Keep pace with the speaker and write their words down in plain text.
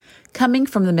Coming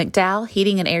from the McDowell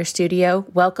Heating and Air Studio,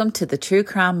 welcome to the True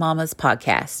Crime Mamas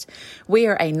podcast. We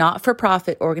are a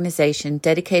not-for-profit organization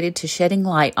dedicated to shedding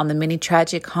light on the many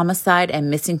tragic homicide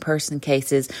and missing person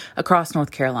cases across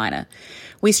North Carolina.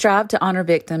 We strive to honor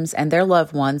victims and their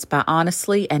loved ones by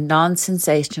honestly and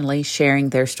non-sensationally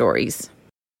sharing their stories.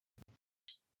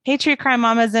 Hey, True Crime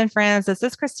Mamas and friends, this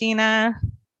is Christina.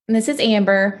 And this is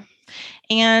Amber.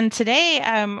 And today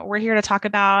we're here to talk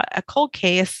about a cold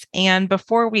case. And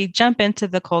before we jump into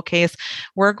the cold case,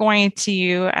 we're going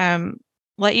to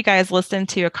let you guys listen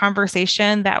to a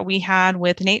conversation that we had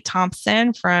with Nate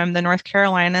Thompson from the North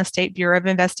Carolina State Bureau of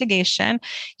Investigation.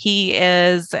 He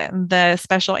is the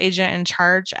special agent in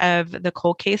charge of the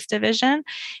cold case division.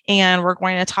 And we're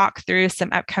going to talk through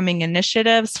some upcoming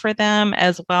initiatives for them,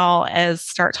 as well as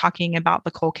start talking about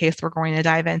the cold case we're going to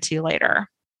dive into later.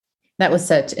 That was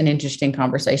such an interesting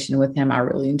conversation with him. I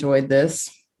really enjoyed this.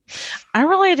 I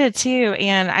really did too.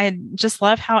 And I just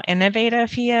love how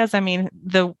innovative he is. I mean,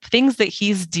 the things that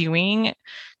he's doing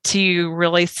to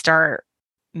really start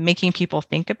making people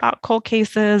think about cold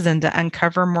cases and to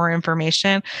uncover more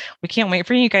information. We can't wait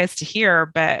for you guys to hear.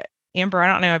 But Amber,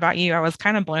 I don't know about you. I was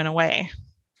kind of blown away.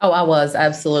 Oh, I was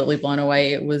absolutely blown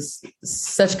away. It was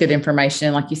such good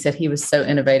information. Like you said, he was so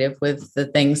innovative with the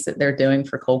things that they're doing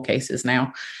for cold cases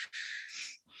now.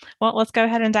 Well, let's go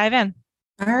ahead and dive in.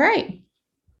 All right.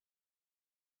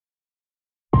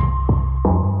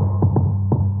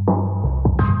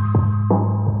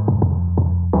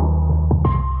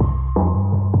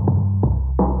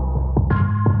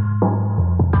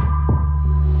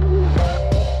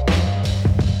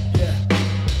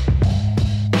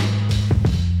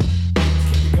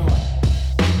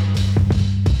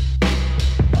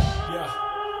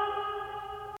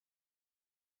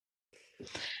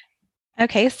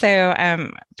 Okay, so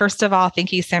first of all,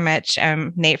 thank you so much,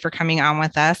 Nate, for coming on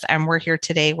with us. We're here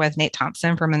today with Nate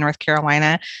Thompson from the North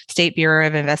Carolina State Bureau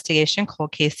of Investigation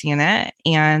Cold Case Unit.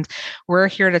 And we're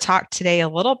here to talk today a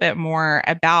little bit more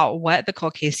about what the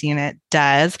Cold Case Unit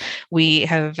does. We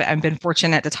have been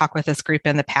fortunate to talk with this group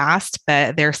in the past,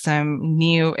 but there's some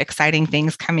new exciting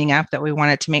things coming up that we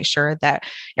wanted to make sure that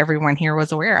everyone here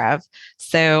was aware of.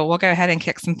 So we'll go ahead and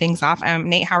kick some things off.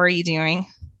 Nate, how are you doing?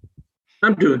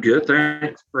 I'm doing good.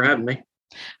 Thanks for having me.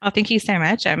 Oh, thank you so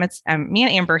much. It's me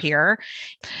and Amber here.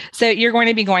 So you're going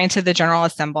to be going to the General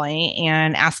Assembly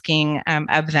and asking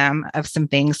of them of some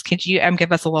things. Could you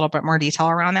give us a little bit more detail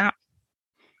around that?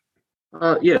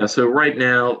 Yeah. So right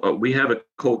now we have a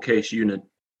cold case unit.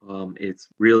 It's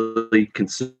really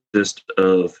consists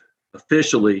of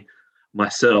officially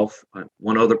myself,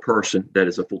 one other person that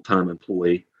is a full-time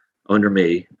employee under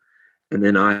me, and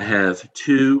then I have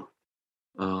two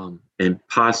and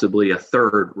possibly a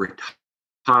third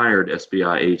retired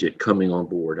SBI agent coming on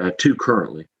board. I have two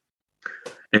currently.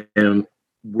 And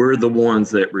we're the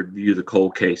ones that review the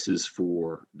cold cases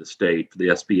for the state, for the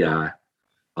SBI,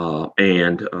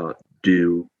 and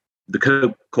do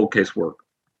the cold case work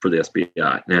for the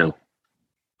SBI. Now,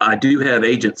 I do have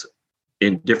agents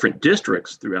in different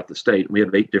districts throughout the state. We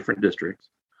have 8 different districts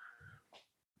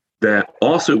that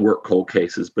also work cold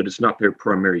cases, but it's not their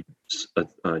primary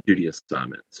duty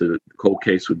assignment. So the cold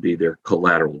case would be their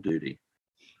collateral duty.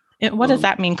 And what does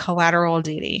that mean, collateral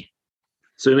duty?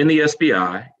 So in the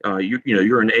SBI,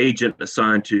 you're an agent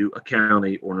assigned to a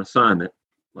county or an assignment,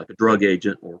 like a drug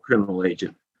agent or a criminal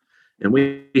agent. And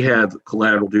we have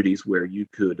collateral duties where you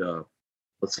could,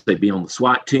 let's say, be on the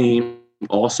SWAT team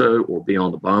also, or be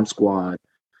on the bomb squad,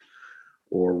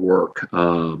 or work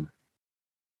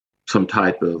some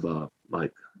type of I'm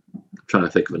trying to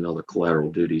think of another collateral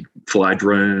duty, fly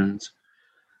drones.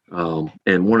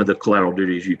 And one of the collateral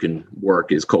duties you can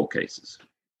work is cold cases,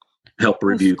 help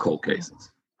review cold cases.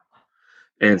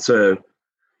 And so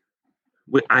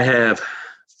I have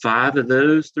 5 of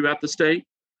those throughout the state.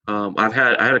 I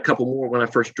had a couple more when I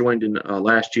first joined in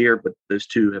last year, but those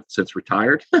 2 have since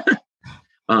retired.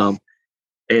 And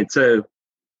so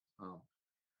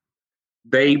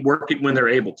they work it when they're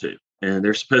able to. And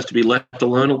they're supposed to be left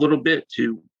alone a little bit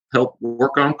to help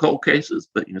work on cold cases.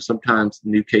 But, sometimes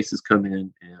new cases come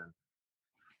in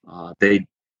and they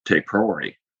take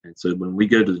priority. And so when we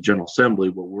go to the General Assembly,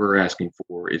 what we're asking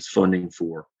for is funding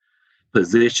for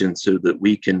positions so that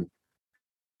we can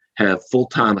have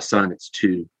full-time assignments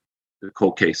to the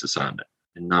cold case assignment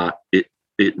and not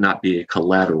be a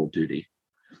collateral duty.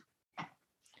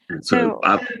 And so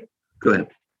go ahead.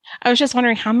 I was just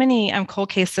wondering how many cold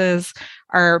cases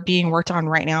are being worked on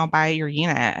right now by your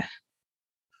unit?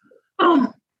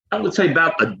 I would say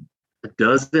about a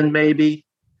dozen, maybe.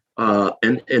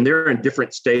 And they're in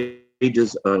different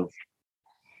stages of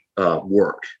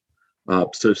work.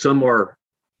 So some are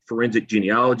forensic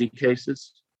genealogy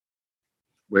cases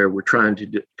where we're trying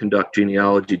to conduct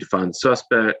genealogy to find the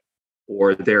suspect,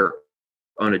 or they're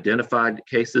unidentified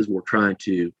cases. We're trying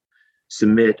to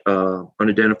submit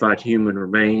unidentified human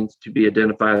remains to be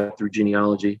identified through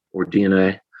genealogy or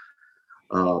DNA.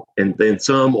 And then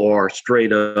some are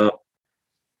straight up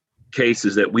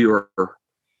cases that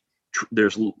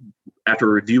after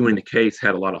reviewing the case,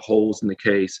 had a lot of holes in the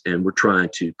case, and we're trying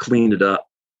to clean it up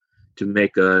to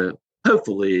make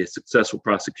hopefully a successful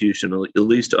prosecution, at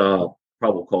least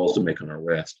probable cause to make an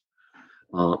arrest,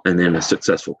 and then a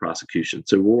successful prosecution.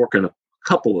 So we're working a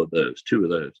couple of those, two of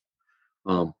those.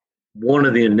 One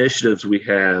of the initiatives we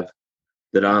have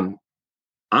that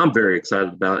I'm very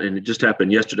excited about, and it just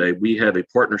happened yesterday, we have a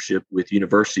partnership with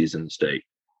universities in the state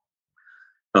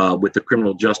with the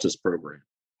criminal justice program.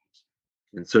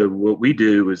 And so what we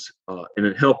do is, and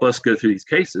to help us go through these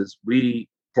cases, we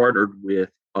partnered with,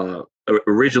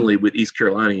 originally with East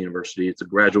Carolina University. It's a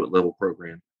graduate level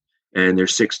program. And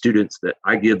there's 6 students that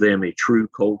I give them a true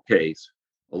cold case,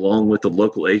 along with the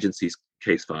local agency's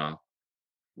case file,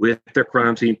 with their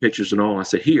crime scene pictures and all. I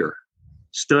said, here,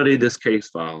 study this case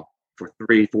file for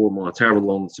 3-4 months, however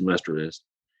long the semester is.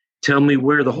 Tell me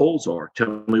where the holes are.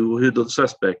 Tell me who the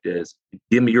suspect is.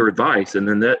 Give me your advice. And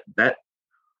then that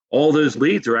all those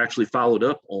leads are actually followed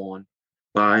up on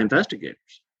by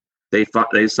investigators. They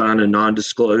sign a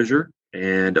non-disclosure,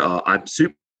 and I'm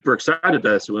super excited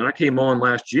about it. So when I came on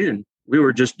last June, we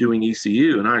were just doing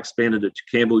ECU, and I expanded it to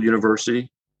Campbell University,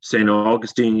 St.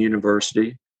 Augustine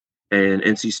University, and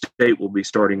NC State will be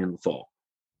starting in the fall.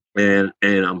 And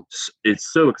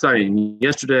it's so exciting.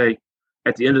 Yesterday,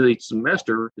 at the end of each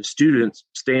semester, the students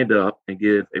stand up and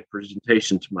give a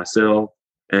presentation to myself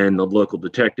and the local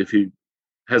detective who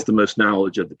has the most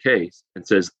knowledge of the case, and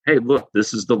says, hey, look,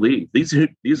 this is the lead. These are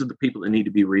the people that need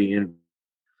to be re-interviewed.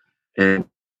 And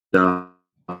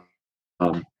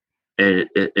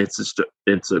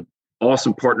it's an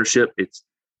awesome partnership. It's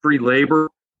free labor,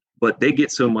 but they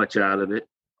get so much out of it.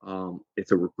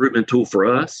 It's a recruitment tool for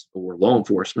us or law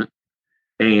enforcement,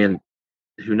 and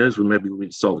who knows when maybe we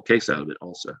solve a case out of it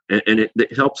also. And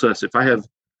it helps us. If I have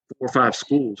 4 or 5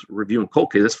 schools reviewing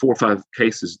cold cases, that's 4 or 5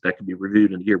 cases that can be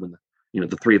reviewed in a year when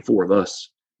the 3 or 4 of us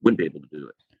wouldn't be able to do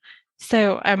it.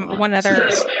 So one other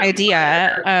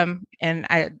idea, and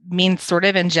I mean sort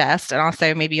of in jest and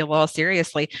also maybe a little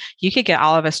seriously, you could get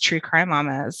all of us true crime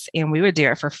mamas and we would do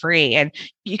it for free, and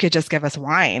you could just give us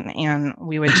wine and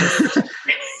we would just...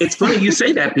 It's funny you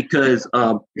say that, because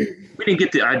we didn't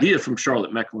get the idea from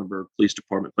Charlotte Mecklenburg Police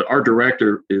Department, but our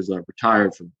director is he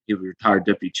was retired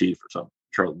deputy chief or something,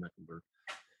 Charlotte Mecklenburg.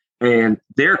 And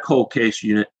their cold case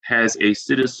unit has a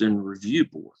citizen review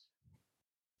board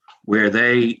where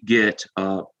they get,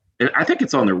 and I think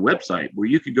it's on their website, where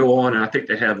you could go on, and I think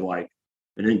they have like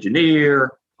an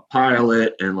engineer, a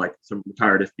pilot, and like some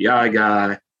retired FBI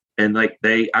guy. And like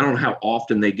I don't know how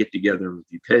often they get together and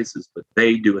review cases, but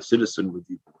they do a citizen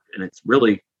review board. And it's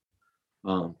really,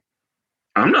 I'm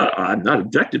not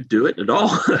objective to it at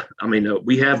all. I mean,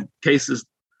 we have cases,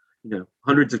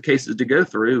 hundreds of cases to go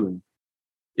through, and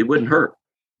it wouldn't hurt.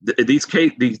 These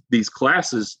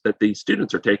classes that these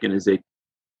students are taking is a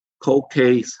cold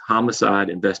case homicide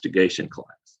investigation class.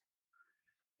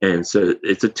 And so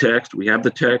it's a text. We have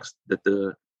the text that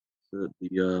the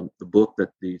book that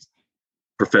these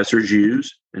professors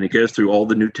use, and it goes through all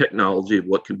the new technology of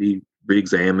what can be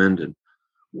re-examined and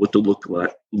what to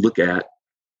look at.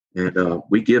 And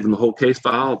we give them the whole case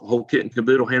file, the whole kit and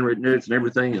caboodle, handwritten notes and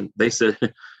everything. And they said, I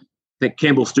think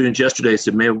Campbell students yesterday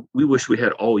said, man, we wish we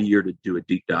had all year to do a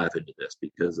deep dive into this,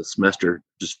 because the semester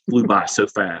just flew by so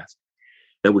fast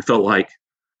that we felt like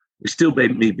we still may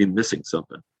be missing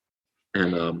something.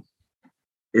 And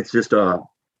it's just,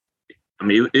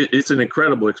 it's an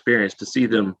incredible experience to see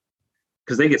them,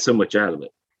 because they get so much out of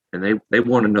it, and they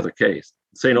want another case.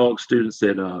 St. Augustine students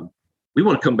said, we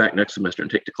want to come back next semester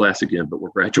and take the class again, but we're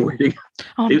graduating.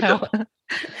 Oh, no.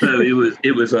 So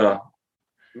it was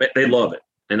they love it.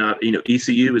 And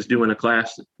ECU is doing a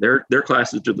class. Their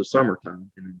classes to the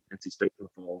summertime, and NC State in the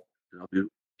fall. And I'll do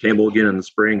Campbell again in the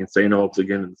spring and St. Augustine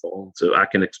again in the fall. So I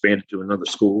can expand it to another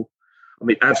school. I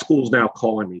mean, I have schools now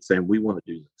calling me saying, we want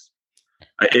to do this.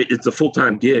 It's a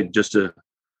full-time gig just to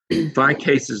find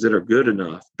cases that are good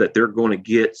enough that they're going to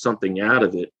get something out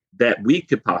of it, that we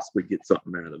could possibly get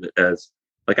something out of it. As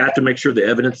like, I have to make sure the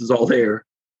evidence is all there,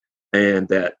 and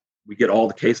that we get all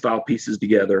the case file pieces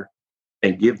together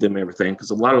and give them everything,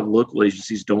 because a lot of local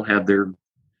agencies don't have their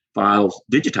files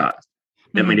digitized.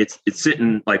 Mm-hmm. I mean, it's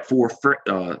sitting like 4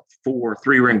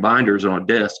 3-ring binders on a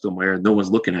desk somewhere, and no one's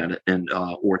looking at it, and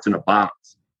or it's in a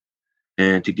box.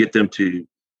 And to get them to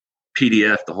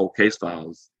PDF the whole case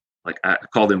files, Like I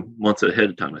call them months ahead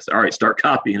of time. I said, all right, start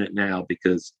copying it now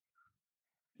because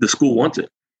the school wants it.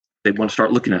 They want to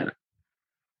start looking at it.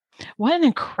 What an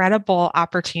incredible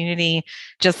opportunity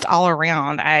just all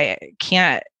around. I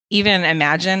can't even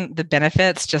imagine the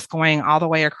benefits just going all the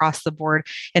way across the board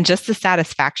and just the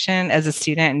satisfaction as a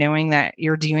student knowing that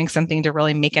you're doing something to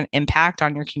really make an impact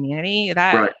on your community.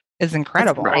 That is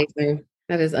incredible. That's amazing.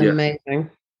 That is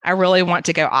amazing. I really want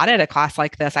to go audit a class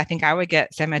like this. I think I would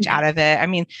get so much out of it. I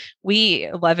mean, we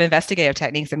love investigative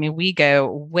techniques. I mean, we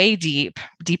go way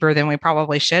deeper than we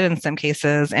probably should in some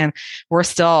cases. And we're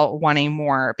still wanting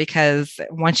more because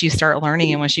once you start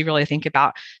learning and once you really think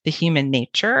about the human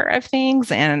nature of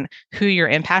things and who you're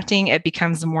impacting, it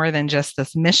becomes more than just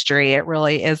this mystery. It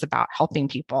really is about helping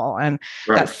people. And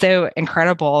that's so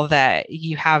incredible that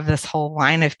you have this whole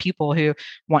line of people who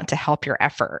want to help your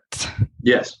efforts.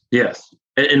 Yes.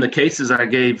 In the cases I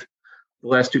gave the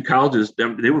last two colleges,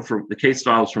 they were from the case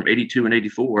files from 82 and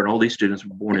 84, and all these students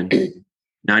were born in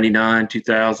 99,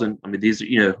 2000. I mean, these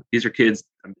are kids,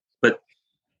 but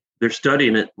they're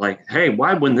studying it like, hey,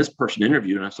 why wasn't this person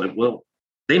interviewed? And I was like, well,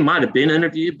 they might have been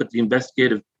interviewed, but the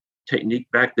investigative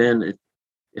technique back then,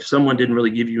 if someone didn't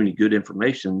really give you any good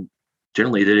information,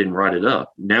 generally they didn't write it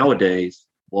up. Nowadays,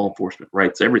 law enforcement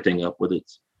writes everything up, whether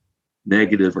it's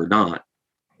negative or not.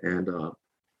 And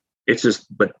it's just,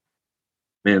 but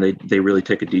man, they really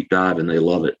take a deep dive and they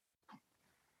love it.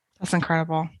 That's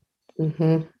incredible.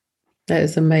 Mm-hmm. That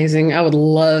is amazing. I would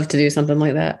love to do something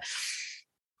like that.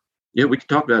 Yeah, we can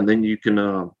talk about it. And then you can,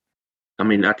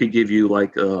 I could give you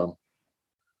like, the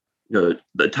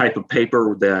type of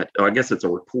paper that, I guess it's a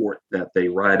report that they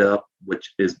write up,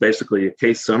 which is basically a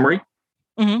case summary.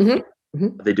 Mm-hmm.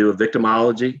 Mm-hmm. They do a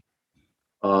victimology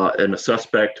and a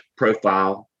suspect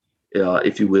profile,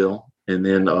 if you will. And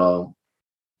then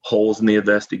holes in the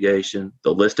investigation,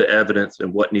 the list of evidence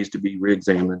and what needs to be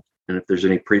reexamined. And if there's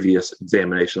any previous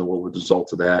examination, what were the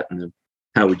results of that? And then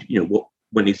how would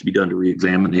what needs to be done to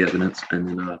reexamine the evidence? And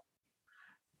then,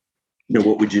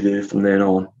 what would you do from then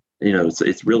on?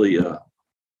 It's really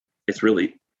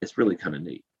kind of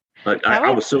neat. Like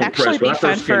I was so impressed when I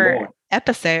first came on.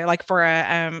 Episode, like for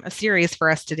a series for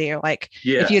us to do, like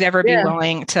yes. If you'd ever be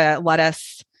willing to let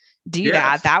us do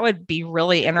that would be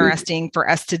really interesting for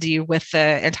us to do with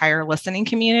the entire listening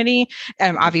community.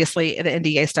 Obviously the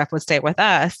NDA stuff would stay with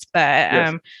us,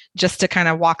 but just to kind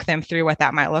of walk them through what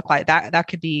that might look like, that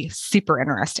could be super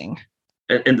interesting.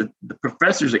 And the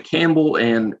professors at Campbell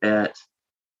and at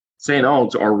St.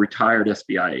 Albans are retired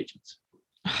SBI agents.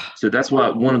 So that's why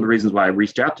one of the reasons why I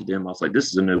reached out to them. I was like, this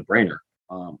is a no-brainer.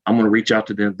 I'm going to reach out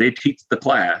to them. They teach the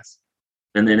class,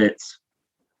 and then it's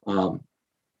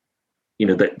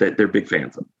that they're big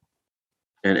fans of.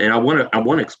 And I want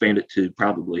to expand it to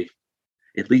probably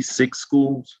at least 6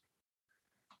 schools,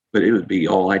 but it would be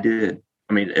all I did.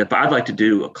 I mean, if I'd like to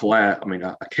do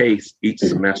a case each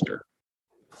semester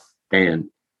and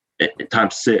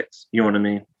times 6, you know what I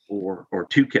mean? Or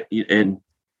 2, and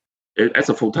that's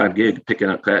a full-time gig, picking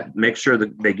up that, make sure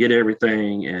that they get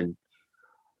everything and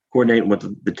coordinating with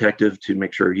the detective to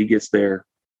make sure he gets there.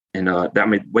 And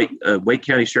Wake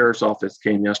County Sheriff's Office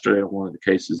came yesterday on one of the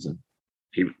cases, and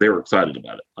they were excited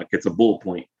about it. Like, it's a bullet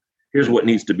point. Here's what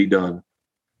needs to be done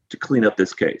to clean up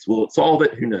this case. Will it solve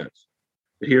it? Who knows?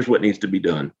 But here's what needs to be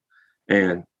done.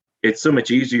 And it's so much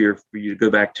easier for you to go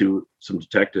back to some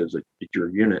detectives at your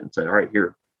unit and say, all right,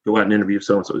 here, go out and interview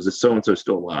so-and-so. Is this so-and-so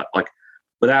still alive? Like,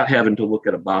 without having to look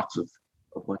at a box of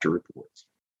a bunch of reports.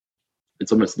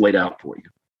 It's almost laid out for you.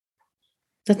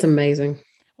 That's amazing.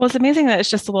 Well, it's amazing that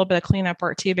it's just a little bit of cleanup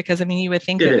work too, because you would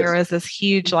think that there was this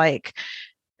huge,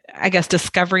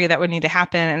 discovery that would need to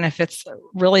happen. And if it's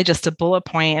really just a bullet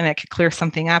point and it could clear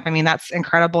something up, that's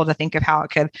incredible to think of how it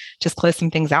could just close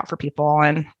some things out for people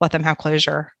and let them have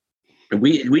closure. And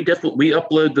we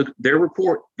upload their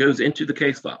report goes into the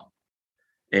case file,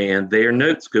 and their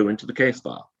notes go into the case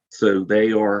file. So they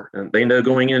know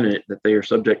going in it that they are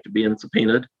subject to being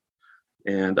subpoenaed,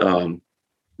 and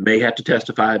may have to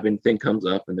testify if anything comes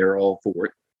up, and they're all for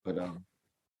it. But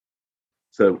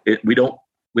we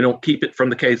don't keep it from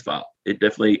the case file. It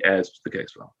definitely adds to the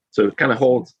case file. So it kind of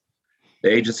holds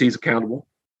the agencies accountable.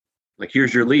 Like,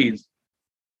 here's your leads.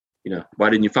 Why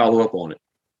didn't you follow up on it?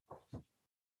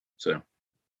 So,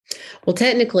 well,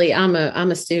 technically, I'm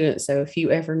a student. So if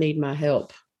you ever need my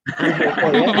help, I'm here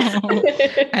for you.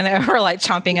 I know we're like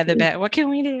chomping at the bit. What can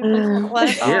we do?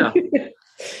 Yeah.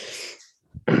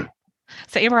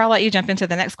 So Amber, I'll let you jump into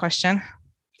the next question.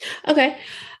 Okay.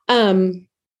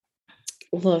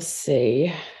 Let's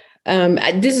see.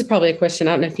 This is probably a question.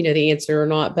 I don't know if you know the answer or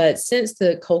not, but since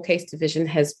the cold case division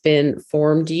has been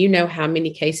formed, do you know how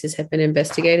many cases have been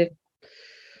investigated?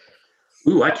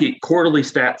 Ooh, I keep quarterly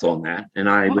stats on that, and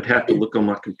I would have to look on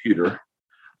my computer.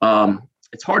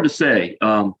 It's hard to say.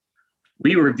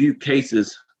 We review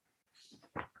cases,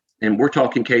 and we're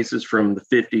talking cases from the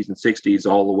 50s and 60s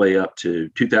all the way up to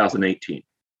 2018.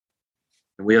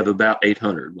 And we have about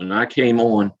 800. When I came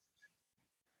on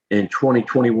in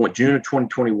 2021, June of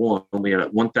 2021, we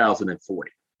had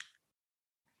 1,040.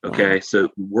 Okay, so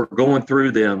we're going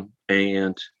through them,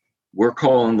 and we're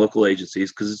calling local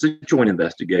agencies because it's a joint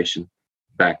investigation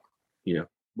back,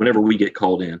 whenever we get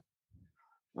called in.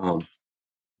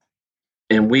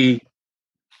 And we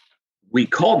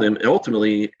call them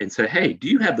ultimately and say, hey, do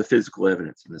you have the physical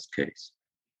evidence in this case?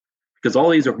 Because all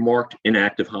these are marked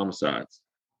inactive homicides.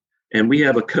 And we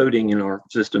have a coding in our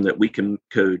system that we can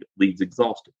code leads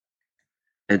exhausted.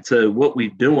 And so what we're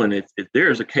doing, if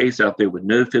there's a case out there with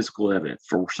no physical evidence,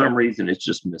 for some reason it's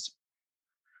just missing,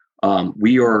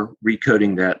 we are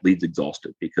recoding that leads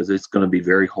exhausted because it's going to be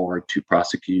very hard to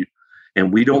prosecute.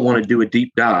 And we don't want to do a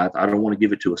deep dive. I don't want to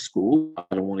give it to a school.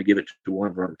 I don't want to give it to one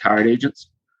of our retired agents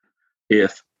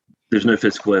if there's no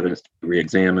physical evidence to be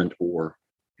reexamined or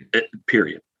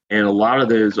period. And a lot of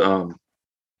those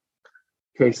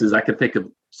cases, I can think of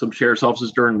some sheriff's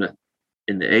offices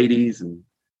in the 80s and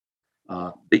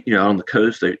on the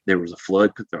coast, there was a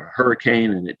flood, a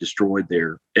hurricane, and it destroyed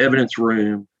their evidence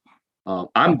room.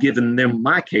 I'm giving them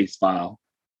my case file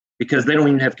because they don't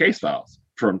even have case files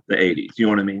from the 80s. You know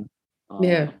what I mean?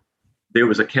 Yeah. There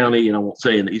was a county, and I won't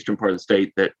say in the eastern part of the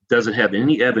state, that doesn't have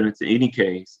any evidence in any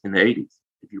case in the 80s.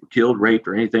 If you were killed, raped,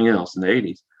 or anything else in the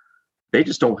 80s, they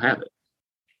just don't have it.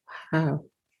 Wow.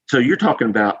 So you're talking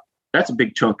about, that's a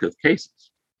big chunk of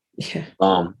cases. Yeah.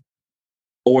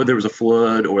 Or there was a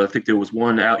flood, or I think there was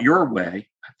one out your way.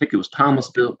 I think it was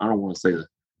Thomasville. I don't want to say the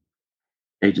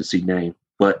agency name,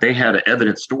 but they had an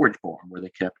evidence storage barn where they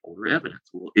kept older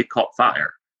evidence. Well, it caught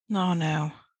fire. Oh,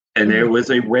 no. And there was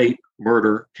a rape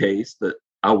murder case that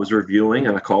I was reviewing,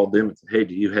 and I called them and said, hey,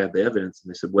 do you have the evidence?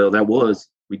 And they said, well,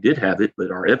 we did have it,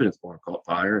 but our evidence barn caught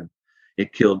fire and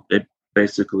it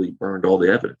basically burned all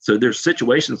the evidence. So there's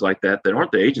situations like that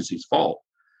aren't the agency's fault.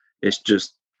 It's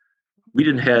just, we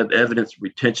didn't have evidence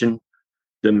retention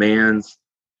demands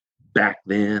back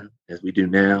then as we do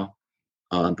now.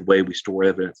 The way we store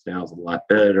evidence now is a lot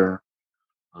better.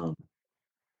 To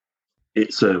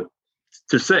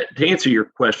answer your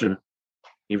question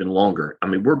even longer, I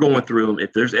mean, we're going through them.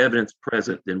 If there's evidence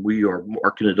present, then we are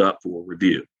marking it up for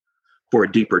review, for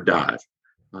a deeper dive,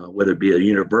 whether it be a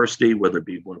university, whether it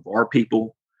be one of our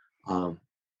people. And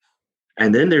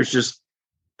then there's just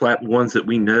ones that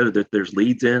we know that there's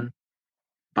leads in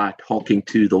by talking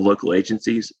to the local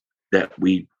agencies that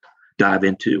we dive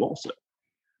into also.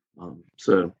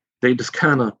 So they just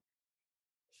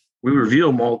we review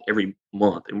them all every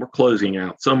month, and we're closing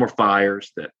out. Some are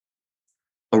fires that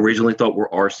originally thought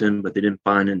were arson, but they didn't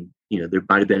find there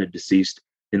might have been a deceased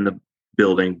in the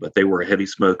building, but they were a heavy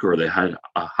smoker or they had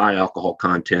a high alcohol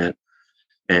content,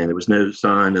 and there was no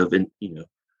sign of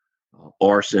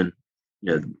arson.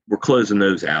 We're closing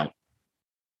those out.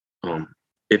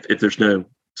 If there's no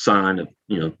sign of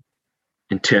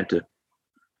intent to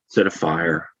set a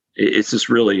fire, it's just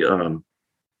really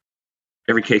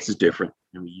every case is different,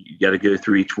 and you got to go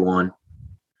through each one,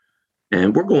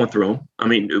 and we're going through them. I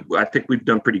mean, I think we've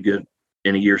done pretty good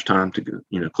in a year's time to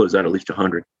close out at least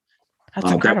 100.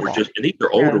 That's incredible. And these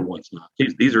are older ones now.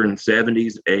 These are in the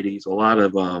 70s, 80s. A lot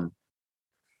of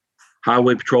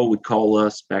highway patrol would call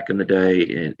us back in the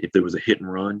day, and if there was a hit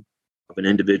and run of an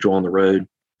individual on the road,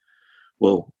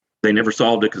 well, they never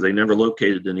solved it because they never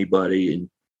located anybody, and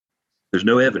there's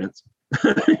no evidence.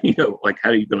 Like, how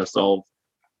are you going to solve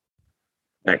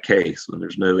that case when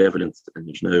there's no evidence and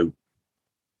there's no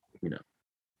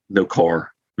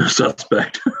car, no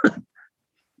suspect?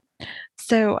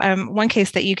 So one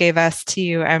case that you gave us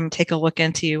to take a look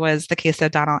into was the case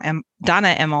of Donna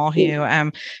Emmel,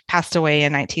 who passed away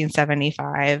in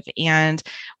 1975. And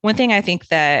one thing I think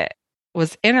that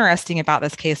was interesting about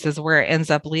this case is where it ends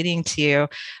up leading to.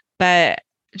 But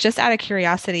just out of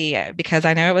curiosity, because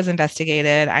I know it was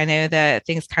investigated, I know that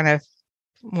things kind of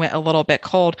went a little bit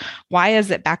cold. Why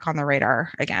is it back on the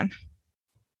radar again?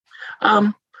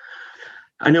 I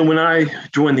know when I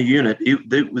joined the unit,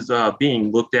 it was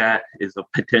being looked at as a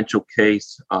potential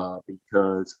case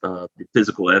because the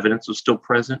physical evidence was still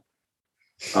present,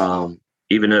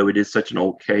 even though it is such an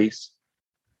old case.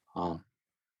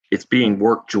 It's being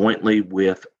worked jointly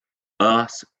with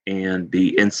us and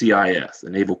the NCIS, the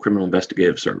Naval Criminal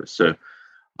Investigative Service. So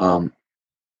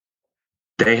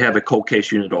they have a cold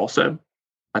case unit also.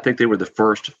 I think they were the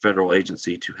first federal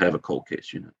agency to have a cold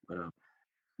case unit.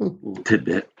 Little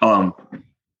tidbit.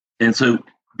 And so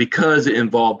because it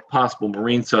involved possible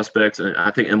Marine suspects, and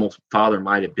I think Emmel's father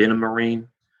might have been a Marine.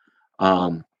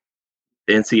 The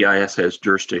NCIS has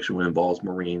jurisdiction when it involves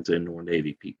Marines and or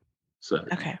Navy people. So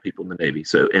people in the Navy.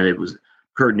 So, and it was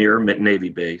occurred near a Navy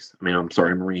base.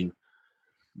 Marine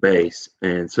base.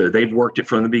 And so they've worked it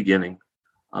from the beginning.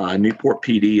 Newport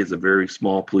PD is a very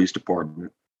small police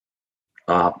department.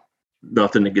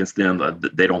 Nothing against them.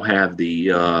 They don't have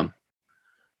the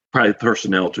probably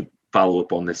personnel to follow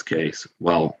up on this case.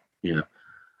 Well,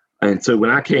 and so when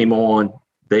I came on,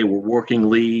 they were working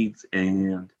leads,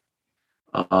 and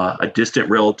a distant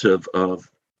relative of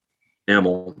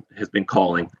Emmel has been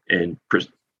calling and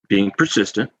being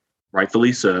persistent,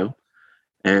 rightfully so,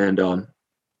 and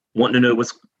wanting to know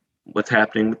what's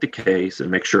happening with the case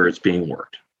and make sure it's being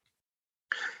worked.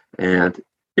 And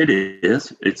it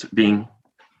is. It's being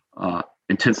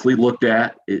intensely looked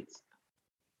at.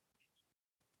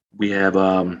 We have,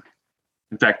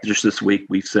 in fact, just this week,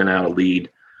 we've sent out a lead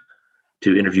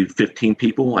to interview 15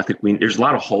 people. I think there's a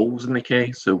lot of holes in the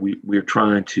case, so we're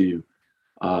trying to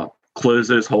close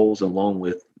those holes along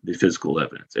with the physical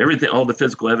evidence. All the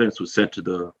physical evidence was sent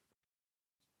to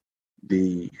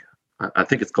I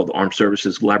think it's called the Armed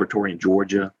Services Laboratory in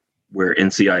Georgia, where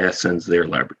NCIS sends their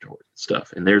laboratory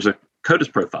stuff. And there's a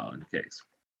CODIS profile in the case.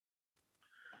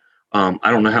 I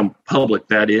don't know how public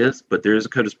that is, but there is a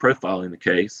CODIS profile in the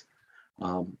case.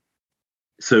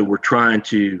 So we're trying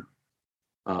to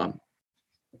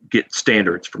get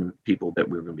standards from people that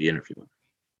we're going to be interviewing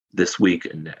this week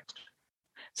and next.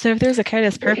 So if there's a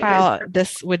CODIS profile,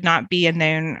 this would not be a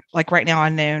known, like right now,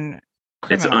 unknown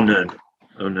criminal. It's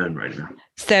unknown right now.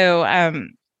 So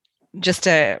just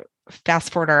to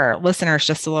fast forward our listeners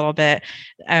just a little bit,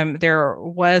 there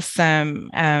was some,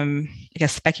 I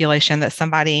guess, speculation that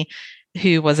somebody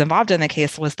who was involved in the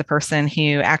case was the person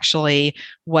who actually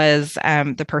was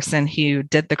the person who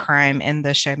did the crime in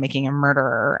the show Making a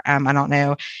Murderer. I don't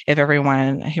know if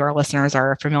everyone who our listeners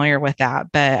are familiar with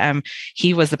that, but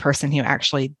he was the person who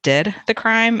actually did the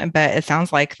crime. But it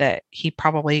sounds like that he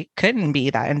probably couldn't be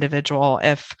that individual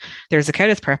if there's a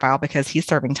CODIS profile because he's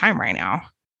serving time right now.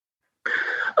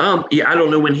 I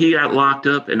don't know when he got locked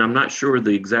up, and I'm not sure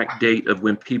the exact date of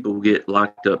when people get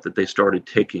locked up that they started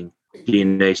taking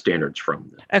DNA standards from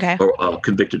them. Okay. Or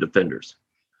convicted offenders.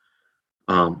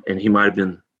 And he might have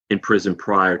been in prison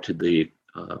prior to the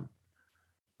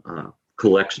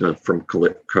collection of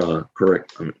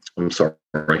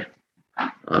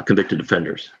convicted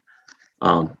offenders.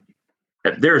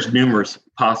 There's numerous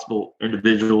possible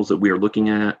individuals that we are looking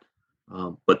at,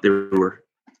 but there were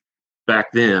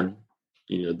back then.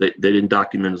 They didn't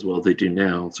document as well as they do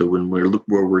now. So when we're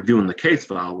reviewing the case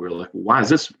file, we're like, well, why is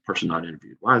this person not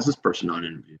interviewed? Why is this person not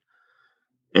interviewed?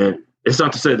 And it's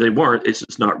not to say they weren't, it's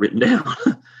just not written down.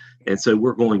 And so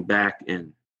we're going back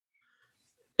and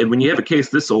when you have a case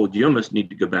this old, you almost need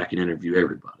to go back and interview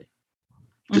everybody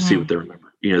to see what they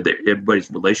remember.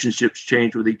 Everybody's relationships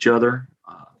change with each other.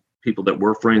 People that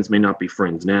were friends may not be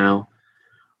friends now.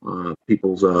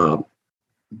 People's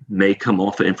may come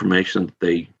off of information that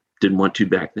they didn't want to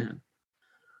back then.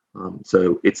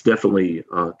 So it's definitely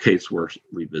a case worth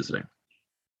revisiting.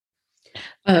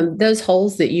 Those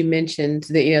holes that you mentioned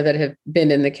that, that have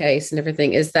been in the case and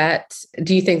everything,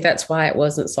 do you think that's why it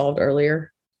wasn't solved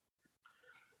earlier?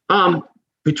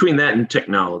 Between that and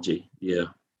technology, yeah.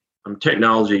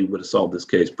 Technology would have solved this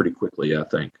case pretty quickly, I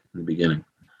think, in the beginning.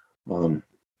 In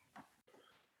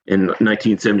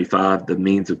 1975, the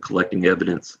means of collecting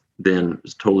evidence then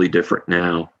was totally different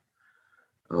now.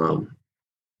 I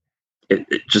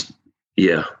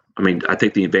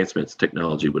think the advancements in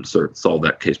technology would solve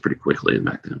that case pretty quickly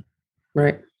back then.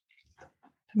 Right.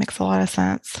 That makes a lot of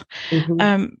sense.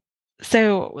 Mm-hmm.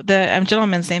 So the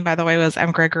gentleman's name, by the way, was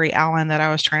Gregory Allen that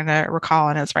I was trying to recall,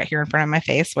 and it's right here in front of my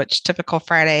face, which typical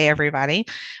Friday, everybody.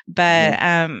 But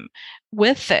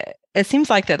it seems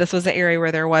like that this was an area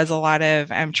where there was a lot of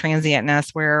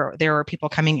transientness, where there were people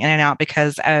coming in and out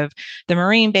because of the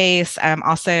Marine base.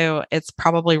 Also, it's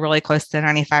probably really close to the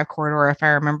 95 corridor, if I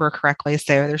remember correctly.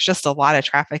 So there's just a lot of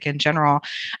traffic in general.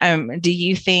 Do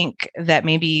you think that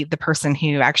maybe the person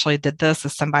who actually did this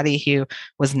is somebody who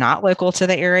was not local to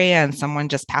the area and someone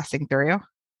just passing through?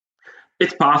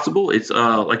 It's possible. It's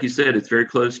like you said, it's very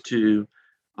close to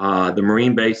the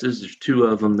Marine bases. There's two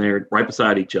of them there right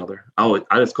beside each other. I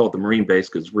just call it the Marine base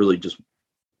because really just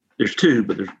there's two,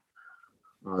 but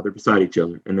they're beside each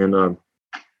other. And then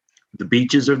the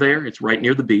beaches are there. It's right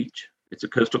near the beach. It's a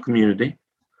coastal community,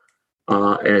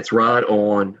 and it's right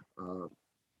on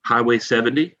Highway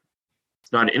 70.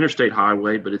 It's not an interstate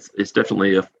highway, but it's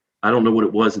definitely I don't know what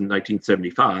it was in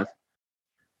 1975,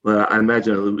 but I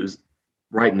imagine it was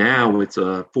right now it's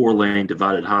a 4-lane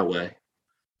divided highway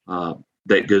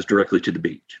that goes directly to the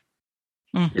beach.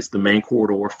 It's the main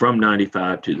corridor from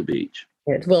 95 to the beach.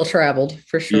 It's well traveled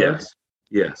for sure.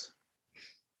 Yes.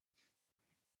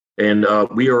 And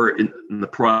we are in the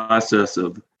process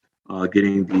of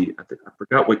getting I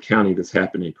forgot what county this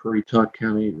happened in, Currituck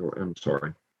County, or I'm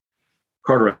sorry,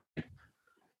 Carteret,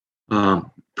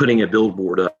 putting a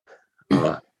billboard up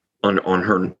on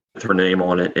her name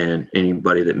on it, and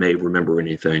anybody that may remember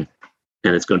anything.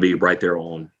 And it's going to be right there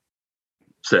on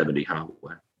 70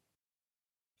 highway.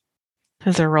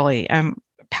 Those are really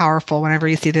powerful. Whenever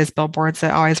you see those billboards,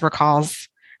 it always recalls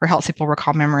or helps people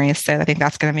recall memories. So I think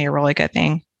that's going to be a really good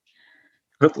thing.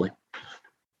 Hopefully.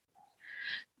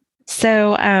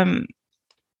 So,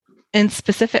 in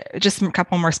specific, just a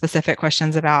couple more specific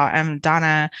questions about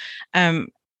Donna.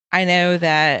 I know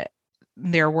that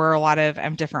there were a lot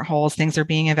of different holes. Things are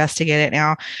being investigated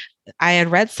now. I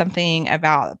had read something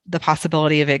about the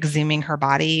possibility of exhuming her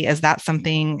body. Is that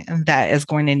something that is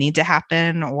going to need to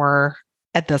happen, or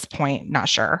at this point, not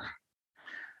sure?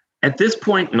 At this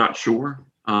point, not sure.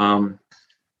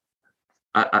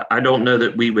 I don't know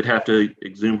that we would have to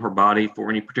exhume her body for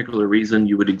any particular reason.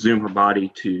 You would exhume her body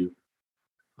to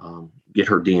get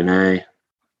her DNA,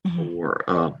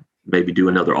 or maybe do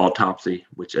another autopsy,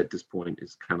 which at this point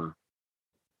is kind of,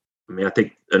 I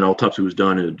think an autopsy was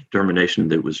done in a determination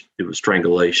that it was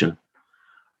strangulation.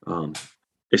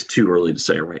 It's too early to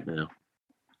say right now.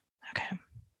 Okay.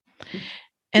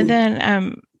 And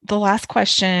then the last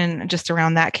question just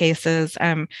around that case is,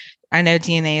 I know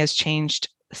DNA has changed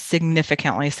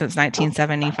significantly since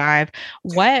 1975.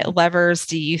 What levers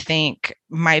do you think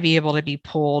might be able to be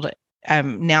pulled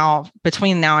now,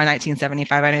 between now and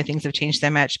 1975? I know things have changed so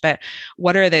much, but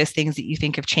what are those things that you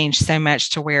think have changed so much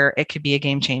to where it could be a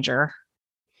game changer?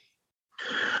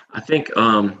 I think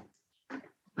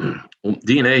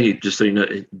DNA, just so you know,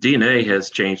 DNA has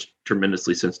changed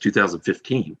tremendously since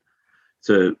 2015.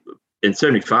 So in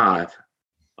 75,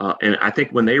 and I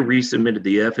think when they resubmitted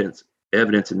the evidence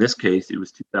in this case, it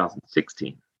was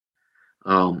 2016.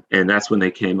 And that's when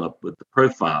they came up with the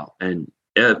profile. And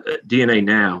DNA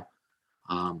now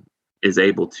is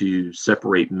able to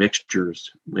separate mixtures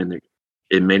when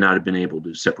it may not have been able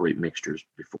to separate mixtures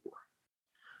before,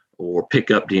 or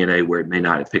pick up DNA where it may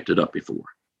not have picked it up before.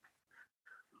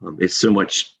 It's so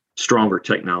much stronger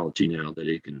technology now that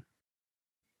it can.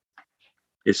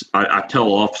 I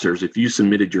tell officers, if you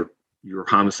submitted your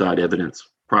homicide evidence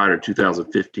prior to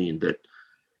 2015, that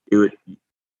you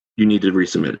need to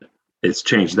resubmit it. It's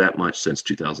changed that much since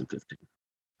 2015.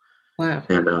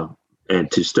 Wow.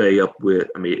 And to stay up with,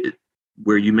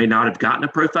 where you may not have gotten a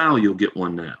profile, you'll get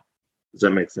one now. Does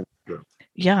that make sense?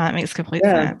 Yeah, that makes complete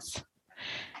sense.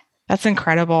 That's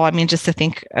incredible. Just to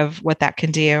think of what that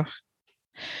can do.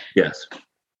 Yes.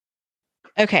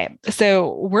 Okay,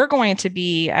 so we're going to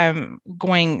be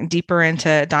going deeper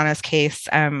into Donna's case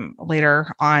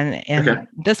later on in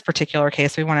this particular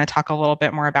case. We want to talk a little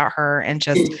bit more about her and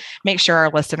just make sure our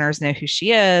listeners know who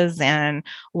she is and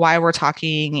why we're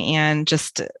talking, and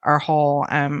just our whole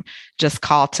just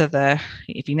call to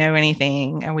if you know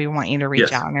anything, and we want you to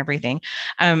reach out and everything.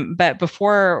 But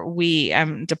before we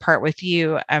depart with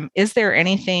you, is there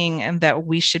anything that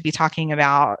we should be talking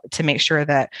about to make sure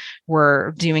that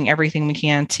we're doing everything we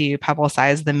can to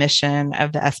publicize the mission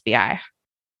of the SBI?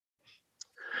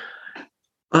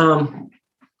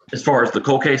 As far as the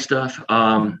cold case stuff,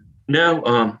 no.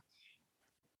 I'm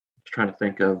trying to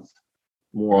think of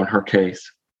more on her case.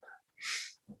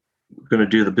 We're going to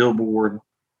do the billboard.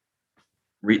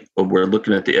 We're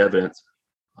looking at the evidence.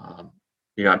 I'm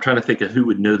trying to think of who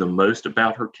would know the most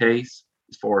about her case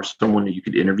as far as someone that you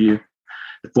could interview.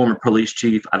 The former police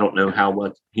chief, I don't know how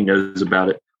much he knows about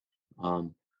it.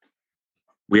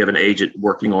 We have an agent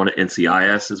working on it.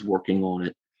 NCIS is working on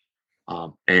it.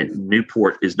 And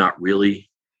Newport is not really,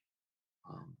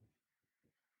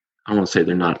 I don't want to say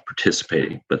they're not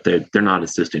participating, but they're not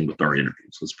assisting with our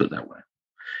interviews. Let's put it that way.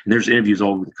 And there's interviews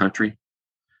all over the country.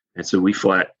 And so we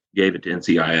flat gave it to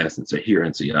NCIS and said, here,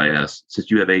 NCIS,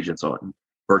 since you have agents on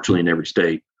virtually in every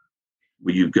state,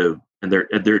 will you go? And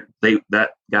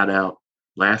that got out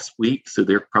last week. So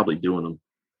they're probably doing them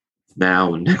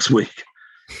now and next week.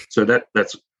 So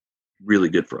that's really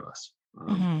good for us.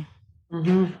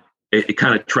 It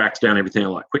kind of tracks down everything a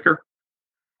lot quicker.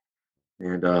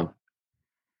 And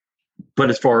but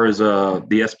as far as the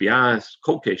SBI's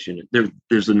cold case unit,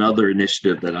 there's another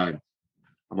initiative that I'm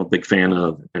a big fan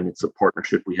of, and it's a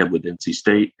partnership we have with NC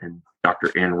State and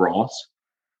Dr. Ann Ross.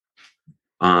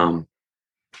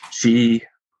 She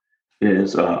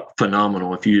is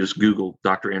phenomenal. If you just Google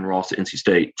Dr. Ann Ross at NC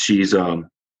State, she's a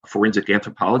forensic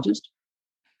anthropologist.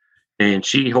 and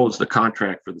she holds the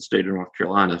contract for the state of North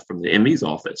Carolina from the ME's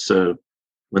office. So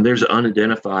when there's an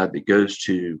unidentified that goes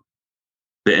to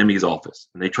the ME's office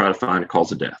and they try to find a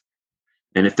cause of death,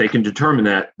 and if they can determine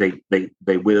that,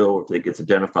 they will. If it gets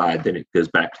identified, then it goes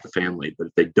back to the family. But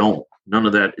if they don't, none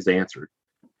of that is answered.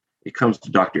 It comes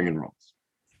to Dr. Enrolls,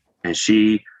 and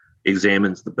she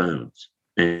examines the bones,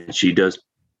 and she does,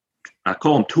 I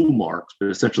call them tool marks, but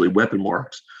essentially weapon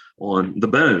marks on the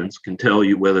bones, can tell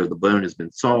you whether the bone has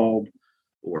been sawed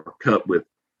or cut with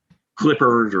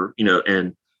clippers, or,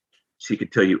 and she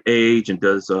could tell you age, and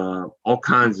does all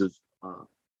kinds of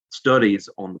studies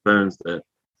on the bones. That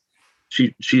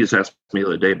she just asked me the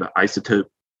other day about isotope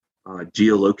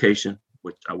geolocation,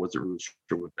 which I wasn't really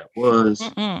sure what that was.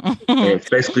 And it's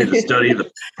basically the study of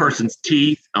the person's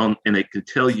teeth, and it can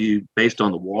tell you based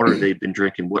on the water they've been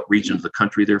drinking what region of the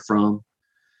country they're from.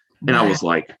 And I was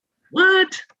like,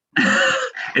 what?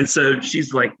 And so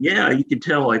she's like, yeah, you can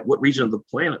tell like what region of the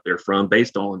planet they're from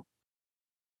based on,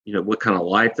 what kind of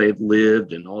life they've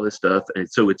lived and all this stuff. And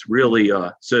so it's really,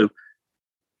 so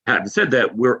having said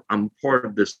that, I'm part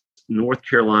of this North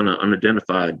Carolina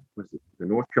Unidentified, the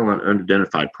North Carolina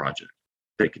Unidentified Project.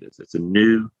 I think it is. It's a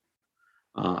new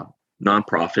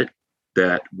nonprofit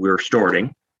that we're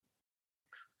starting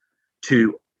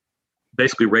to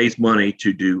basically raise money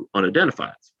to do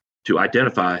unidentifieds, to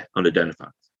identify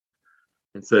unidentifieds.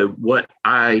 And so what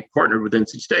I partnered with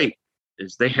NC State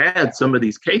is they had some of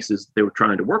these cases they were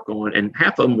trying to work on, and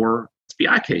half of them were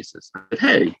SBI cases. I said,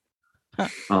 hey,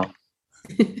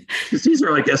 because these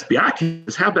are like SBI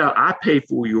cases, how about I pay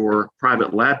for your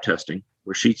private lab testing,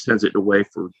 where she sends it away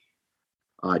for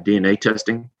DNA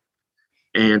testing,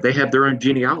 and they have their own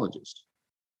genealogist.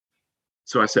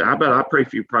 So I said, how about I pay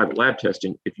for your private lab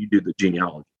testing if you do the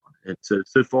genealogy? And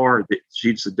so far,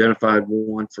 she's identified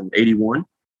one from 81,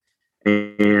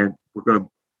 and we're going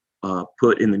to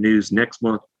put in the news next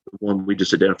month the one we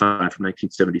just identified from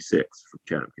 1976 from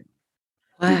Chatham County.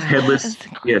 Wow. He was headless.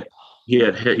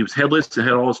 He was headless and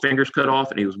had all his fingers cut off,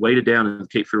 and he was weighted down in the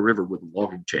Cape Fear River with a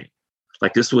logging chain.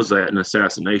 Like, this was an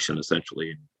assassination,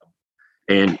 essentially.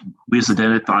 And we just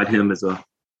identified him as a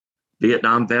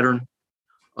Vietnam veteran.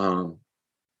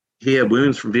 He had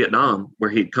wounds from Vietnam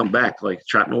where he'd come back, like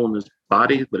shrapnel in his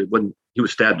body, but he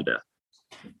was stabbed to death.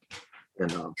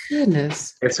 And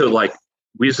goodness. And so, like,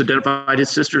 we just identified his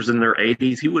sisters in their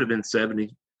 80s. He would have been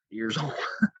 70 years old.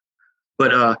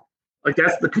 But like,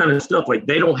 that's the kind of stuff, like,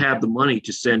 they don't have the money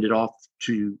to send it off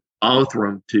to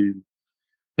Othram to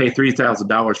pay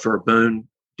 $3,000 for a bone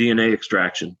DNA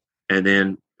extraction, and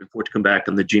then for it to come back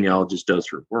and the genealogist does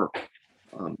her work.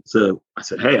 So I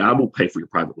said, hey, I will pay for your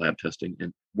private lab testing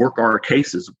and work our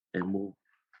cases, and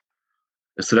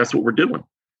so that's what we're doing.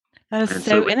 That is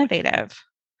so innovative.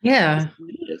 Yeah,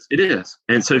 it is.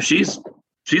 And so she's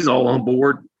all on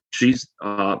board. She's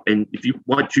and if you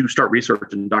want to start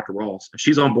researching Dr. Ross,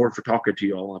 she's on board for talking to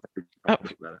you all.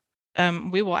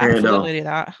 We will absolutely do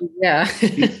that. Yeah.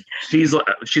 she's like,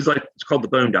 it's called the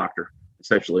Bone Doctor,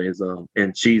 essentially,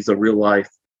 and she's a real life.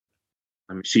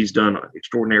 I mean, she's done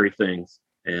extraordinary things.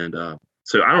 And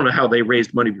so I don't know how they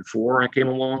raised money before I came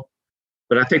along,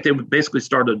 but I think they would basically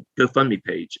start a GoFundMe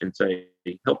page and say,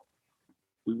 help,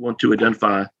 we want to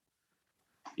identify,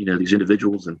 these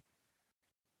individuals.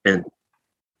 And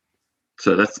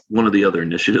so that's one of the other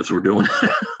initiatives we're doing.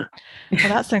 Well,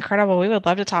 that's incredible. We would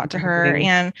love to talk to her.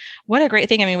 And what a great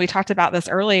thing. I mean, we talked about this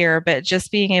earlier, but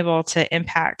just being able to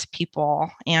impact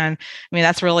people. And I mean,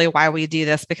 that's really why we do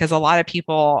this, because a lot of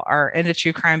people are into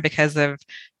true crime because of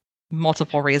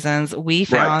multiple reasons. We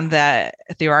found that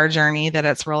through our journey that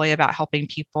it's really about helping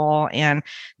people and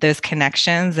those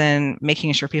connections and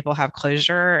making sure people have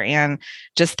closure, and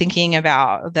just thinking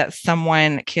about that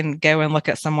someone can go and look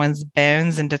at someone's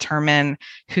bones and determine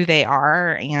who they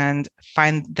are and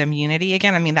find them unity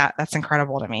again. I mean, that's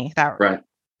incredible to me.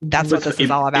 That's what this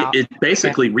is all about. It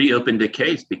basically reopened a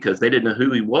case because they didn't know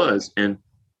who he was. And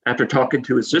after talking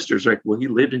to his sisters, like, well, he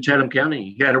lived in Chatham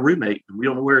County. He had a roommate, and we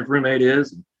don't know where his roommate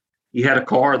is. And he had a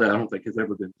car that I don't think has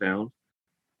ever been found.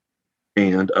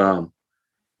 And,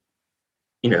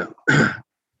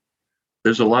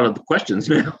 there's a lot of the questions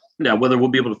now. Now, whether we'll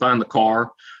be able to find the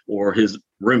car or his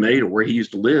roommate or where he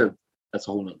used to live, that's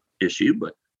a whole other issue.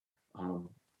 But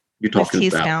you're talking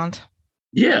he's about. Found.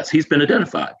 Yes, he's been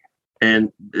identified.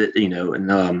 And,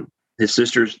 his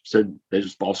sisters said they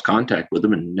just lost contact with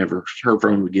him and never heard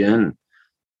from him again.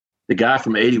 The guy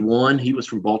from 81, he was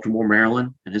from Baltimore,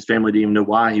 Maryland, and his family didn't even know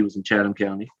why he was in Chatham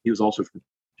County. He was also from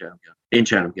Chatham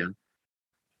County.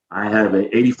 I have an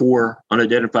 84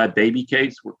 unidentified baby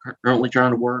case we're currently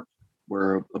trying to work,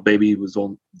 where a baby was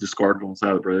discarded on the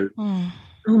side of the road.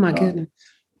 Oh my goodness.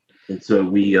 And so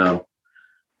we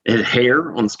It had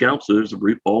hair on the scalp, so there's a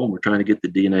root ball, and we're trying to get the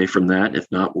DNA from that. If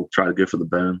not, we'll try to go for the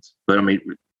bones. But I mean,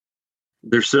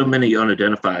 there's so many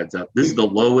unidentifieds out. This is the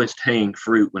lowest hanging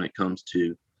fruit when it comes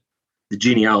to the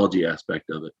genealogy aspect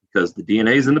of it, because the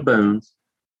DNA is in the bones,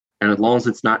 and as long as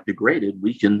it's not degraded,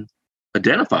 we can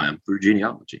identify them through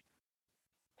genealogy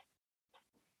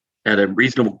at a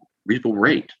reasonable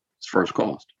rate as far as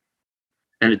cost.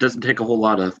 And it doesn't take a whole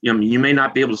lot of, you may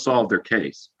not be able to solve their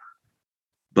case,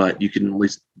 but you can at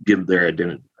least give their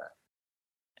identity back.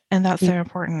 And that's so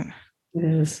important. It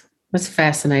is. That's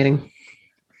fascinating.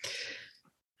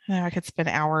 I could spend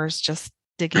hours just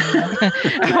digging.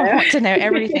 I want to know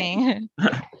everything.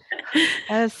 That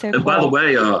is so And cool. by the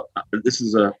way,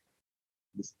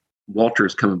 Walter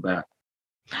is coming back.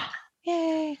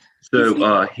 Yay.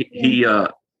 So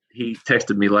he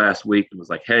texted me last week and was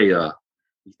like, "Hey, you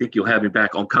think you'll have me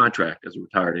back on contract as a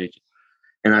retired agent?"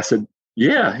 And I said,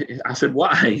 "Yeah." I said,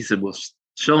 "Why?" He said, "Well,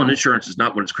 selling insurance is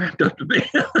not what it's cracked up to be."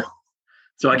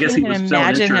 So I guess he was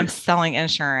imagine him selling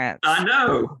insurance. I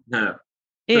know. No.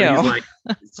 Ew.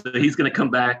 So he's going to come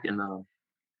back, and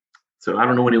so I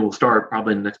don't know when he will start.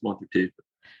 Probably in the next month or two.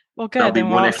 Well, good. Then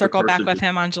we'll circle back with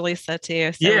him on Jaleesa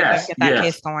too. So yes, we can get that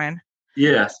case going.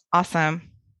 Yes. Awesome.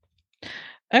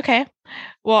 Okay.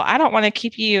 Well, I don't want to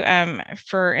keep you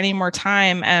for any more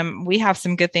time. We have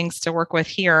some good things to work with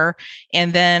here.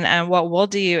 And then what we'll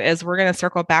do is we're going to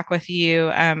circle back with you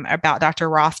about Dr.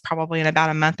 Ross probably in about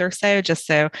a month or so, just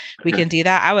so we can do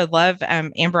that. I would love,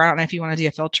 Amber, I don't know if you want to do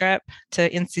a field trip to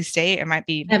NC State. It might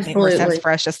be more sense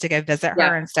for us just to go visit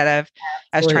her instead of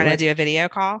us trying to do a video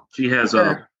call. She has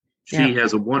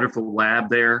a wonderful lab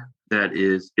there that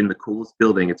is in the coolest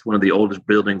building. It's one of the oldest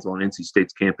buildings on NC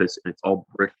State's campus, and it's all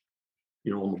brick,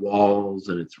 on the walls,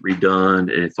 and it's redone,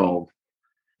 and it's all,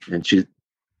 and she's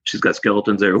got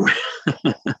skeletons everywhere.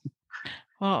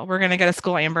 Well, we're gonna go to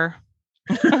school, Amber.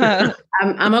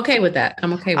 I'm okay with that.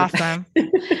 I'm okay with awesome.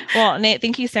 that. Well, Nate,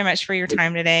 thank you so much for your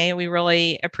time today. We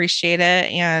really appreciate it,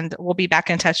 and we'll be back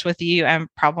in touch with you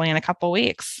probably in a couple of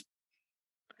weeks.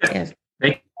 Yes.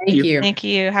 Thank you. Thank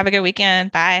you. Have a good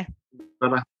weekend. Bye.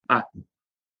 Bye-bye. Bye.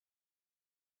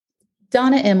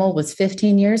 Donna Emmel was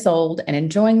 15 years old and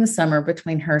enjoying the summer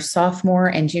between her sophomore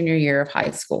and junior year of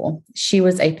high school. She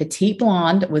was a petite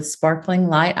blonde with sparkling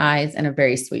light eyes and a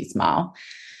very sweet smile.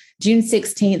 June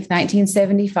 16th,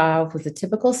 1975 was a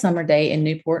typical summer day in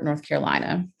Newport, North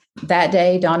Carolina. That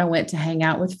day, Donna went to hang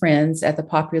out with friends at the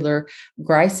popular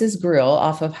Grice's Grill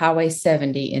off of Highway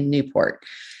 70 in Newport.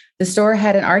 The store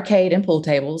had an arcade and pool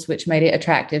tables, which made it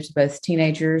attractive to both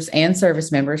teenagers and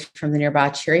service members from the nearby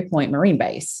Cherry Point Marine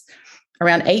Base.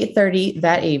 Around 8:30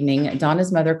 that evening,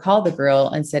 Donna's mother called the girl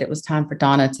and said it was time for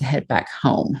Donna to head back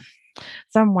home.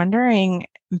 So I'm wondering,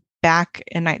 back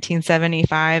in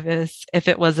 1975, if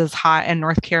it was as hot in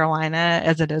North Carolina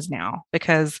as it is now,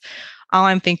 because all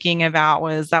I'm thinking about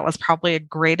was that was probably a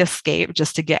great escape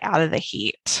just to get out of the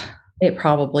heat. It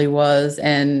probably was.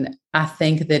 And I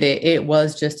think that it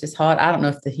was just as hot. I don't know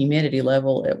if the humidity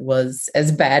level, it was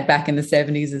as bad back in the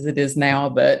 70s as it is now,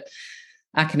 but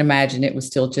I can imagine it was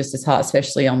still just as hot,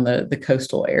 especially on the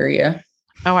coastal area.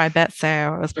 Oh, I bet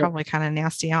so. It was probably kind of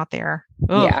nasty out there.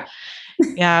 Ugh. Yeah.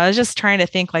 Yeah. I was just trying to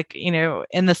think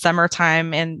in the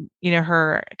summertime, and,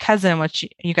 her cousin, which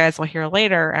you guys will hear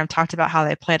later, talked about how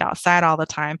they played outside all the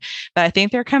time. But I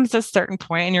think there comes a certain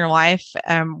point in your life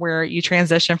where you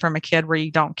transition from a kid where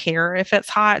you don't care if it's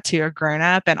hot to a grown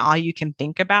up and all you can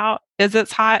think about is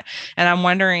it's hot. And I'm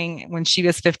wondering, when she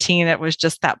was 15, it was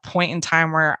just that point in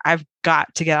time where I've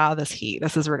got to get out of this heat.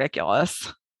 This is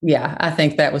ridiculous. Yeah, I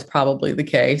think that was probably the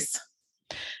case.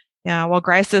 Yeah, well,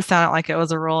 Grice's sounded like it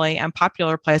was a really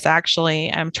unpopular place. I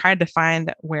actually tried to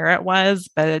find where it was,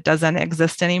 but it doesn't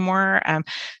exist anymore.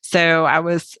 So I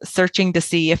was searching to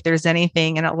see if there's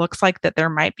anything, and it looks like that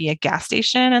there might be a gas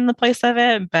station in the place of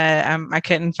it, but I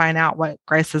couldn't find out what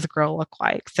Grice's Grill looked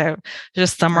like. So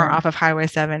just somewhere off of Highway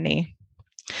 70.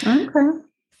 Okay.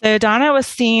 So Donna was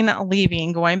seen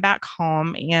leaving, going back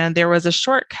home, and there was a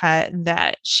shortcut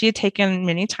that she had taken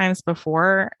many times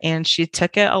before, and she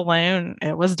took it alone.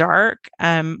 It was dark,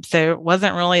 so it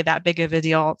wasn't really that big of a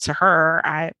deal to her.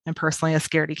 I am personally a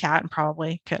scaredy cat and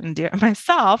probably couldn't do it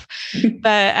myself,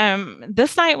 but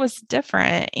this night was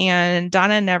different, and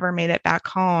Donna never made it back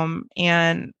home.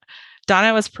 And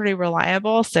Donna was pretty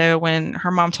reliable. So when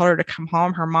her mom told her to come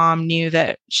home, her mom knew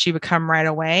that she would come right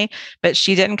away, but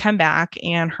she didn't come back.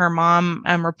 And her mom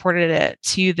reported it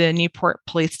to the Newport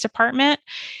Police Department.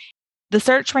 The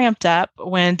search ramped up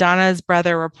when Donna's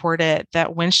brother reported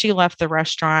that when she left the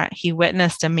restaurant, he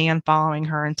witnessed a man following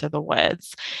her into the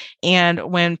woods.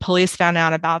 And when police found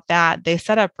out about that, they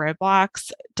set up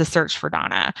roadblocks to search for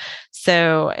Donna.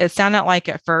 So it sounded like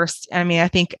at first, I mean, I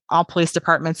think all police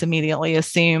departments immediately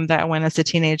assume that when it's a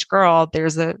teenage girl,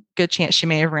 there's a good chance she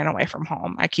may have ran away from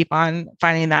home. I keep on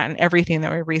finding that in everything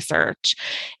that we research.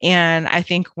 And I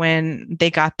think when they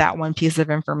got that one piece of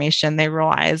information, they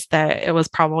realized that it was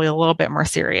probably a little bit more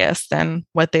serious than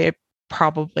what they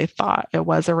probably thought it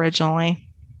was originally.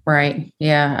 Right.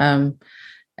 Yeah.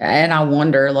 And I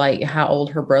wonder, like, how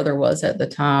old her brother was at the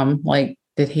time. Like,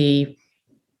 did he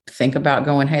think about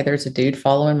going, hey, there's a dude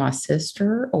following my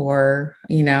sister? Or,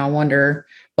 I wonder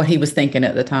what he was thinking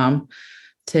at the time,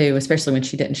 too, especially when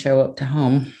she didn't show up to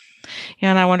home. Yeah,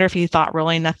 and I wonder if he thought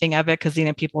really nothing of it because,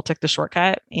 people took the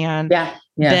shortcut. And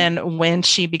then when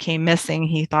she became missing,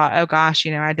 he thought, oh, gosh,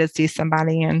 I did see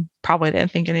somebody, and probably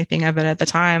didn't think anything of it at the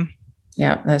time.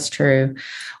 Yeah, that's true.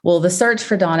 Well, the search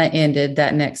for Donna ended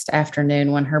that next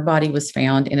afternoon when her body was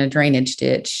found in a drainage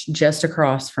ditch just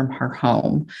across from her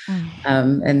home.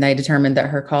 And they determined that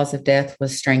her cause of death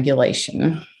was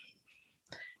strangulation.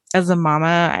 As a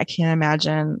mama, I can't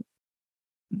imagine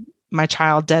my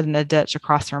child dead in a ditch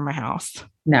across from my house.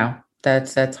 No,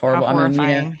 that's horrible. How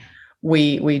horrifying. I mean,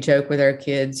 we joke with our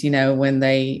kids, when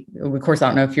of course, I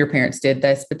don't know if your parents did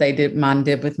this, but mine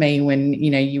did with me when,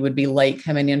 you would be late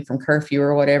coming in from curfew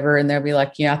or whatever. And they'll be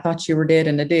like, I thought you were dead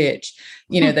in a ditch.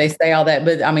 They say all that,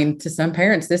 but I mean, to some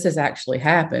parents, this has actually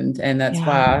happened. And that's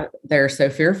why they're so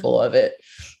fearful of it.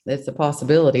 It's a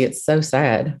possibility. It's so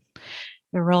sad.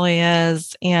 It really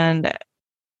is. And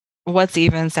what's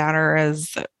even sadder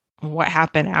is what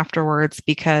happened afterwards,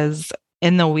 because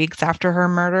in the weeks after her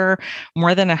murder,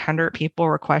 more than 100 people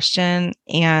were questioned.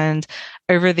 And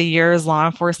over the years, law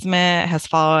enforcement has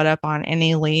followed up on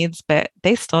any leads, but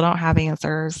they still don't have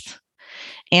answers.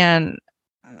 And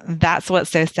that's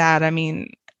what's so sad. I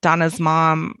mean, Donna's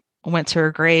mom went to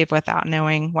her grave without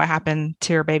knowing what happened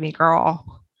to her baby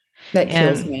girl. That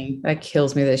kills me. That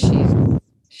kills me that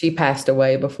she passed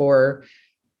away before,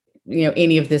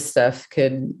 any of this stuff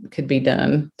could be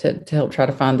done to help try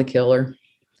to find the killer.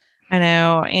 I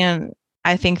know. And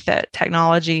I think that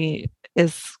technology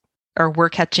we're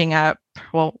catching up.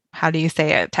 Well, how do you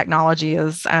say it? Technology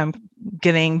is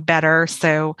getting better.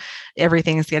 So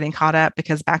everything's getting caught up,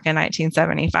 because back in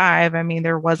 1975, I mean,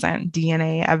 there wasn't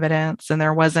DNA evidence and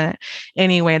there wasn't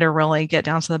any way to really get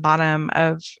down to the bottom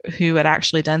of who had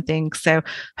actually done things. So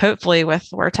hopefully with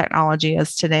where technology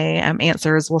is today,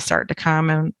 answers will start to come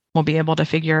and we'll be able to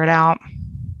figure it out.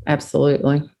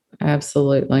 Absolutely.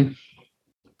 Absolutely.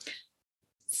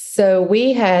 So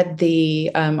we had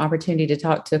the opportunity to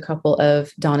talk to a couple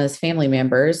of Donna's family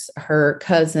members, her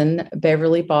cousin,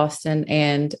 Beverly Boston,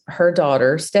 and her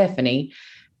daughter, Stephanie.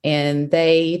 And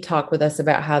they talked with us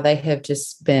about how they have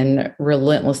just been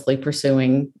relentlessly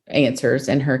pursuing answers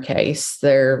in her case.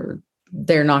 They're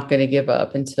not going to give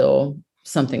up until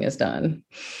something is done.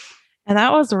 And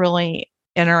that was really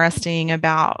interesting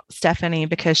about Stephanie,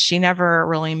 because she never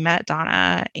really met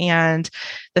Donna. And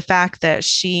the fact that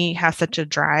she has such a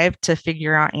drive to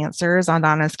figure out answers on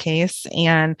Donna's case.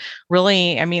 And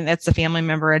really, I mean, it's a family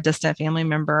member, a distant family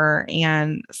member,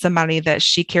 and somebody that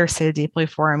she cares so deeply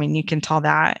for. I mean, you can tell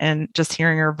that, and just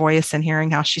hearing her voice and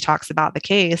hearing how she talks about the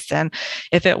case. And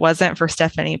if it wasn't for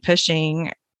Stephanie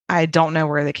pushing, I don't know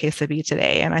where the case would be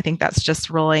today. And I think that's just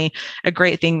really a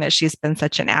great thing that she's been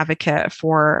such an advocate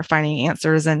for finding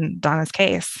answers in Donna's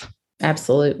case.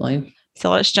 Absolutely.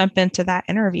 So let's jump into that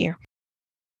interview.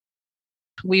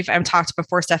 We've talked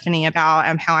before, Stephanie,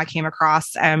 about how I came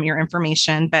across your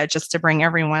information, but just to bring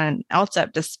everyone else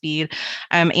up to speed,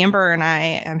 Amber and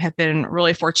I have been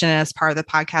really fortunate as part of the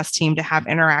podcast team to have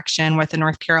interaction with the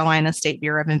North Carolina State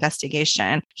Bureau of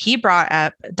Investigation. He brought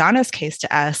up Donna's case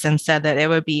to us and said that it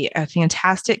would be a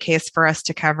fantastic case for us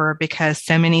to cover because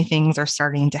so many things are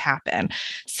starting to happen.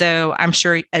 So I'm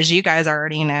sure, as you guys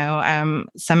already know,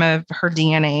 some of her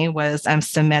DNA was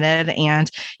submitted,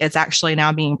 and it's actually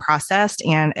now being processed.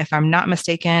 And if I'm not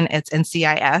mistaken, it's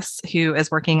NCIS who is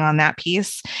working on that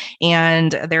piece.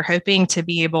 And they're hoping to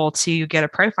be able to get a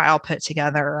profile put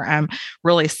together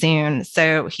really soon.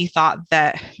 So he thought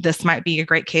that this might be a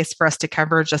great case for us to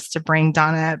cover, just to bring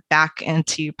Donna back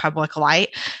into public light.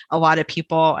 A lot of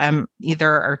people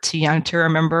either are too young to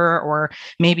remember or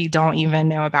maybe don't even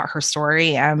know about her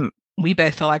story. We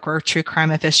both feel like we're true crime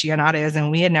aficionados,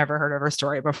 and we had never heard of her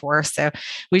story before. So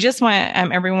we just want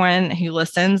everyone who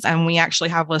listens, and we actually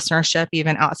have listenership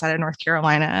even outside of North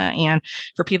Carolina, and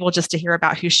for people just to hear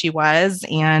about who she was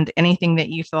and anything that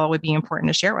you feel would be important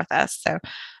to share with us. So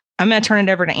I'm going to turn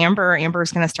it over to Amber.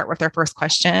 Amber's going to start with our first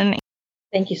question.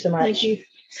 Thank you so much. Thank you.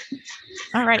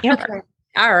 All right, Amber. Okay.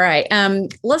 All right.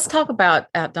 Let's talk about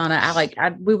Donna.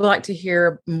 We would like to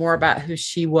hear more about who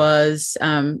she was,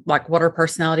 like what her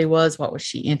personality was, what was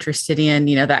she interested in,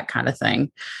 that kind of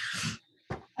thing.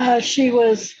 She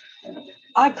was,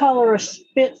 I call her a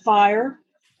spitfire.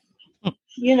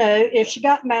 If she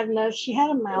got mad enough, she had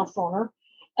a mouth on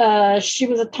her. She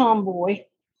was a tomboy.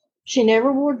 She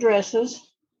never wore dresses.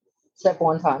 Except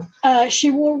one time. She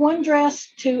wore one dress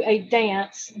to a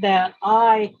dance that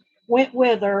I went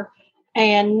with her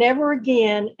and never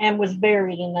again, and was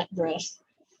buried in that dress.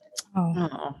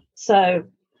 Oh. So,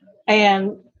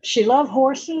 and she loved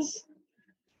horses.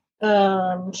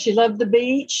 She loved the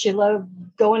beach. She loved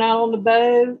going out on the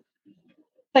boat,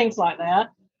 things like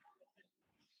that.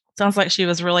 Sounds like she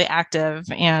was really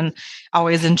active and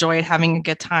always enjoyed having a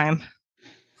good time.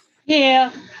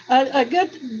 Yeah,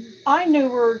 I knew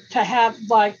her to have,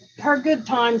 like, her good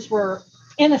times were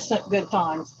innocent good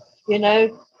times,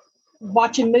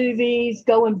 watching movies,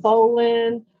 going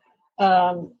bowling,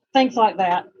 things like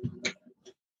that.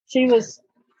 She was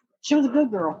a good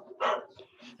girl.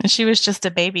 And she was just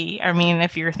a baby. I mean,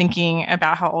 if you're thinking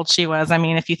about how old she was, I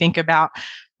mean, if you think about,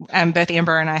 both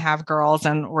Amber and I have girls,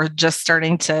 and we're just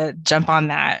starting to jump on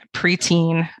that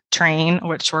preteen train,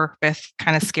 which we're both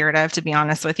kind of scared of, to be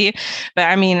honest with you. But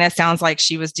I mean, it sounds like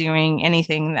she was doing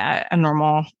anything that a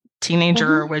normal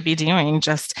teenager would be doing,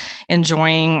 just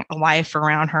enjoying life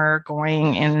around her,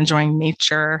 going and enjoying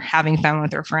nature, having fun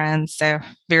with her friends. So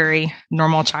very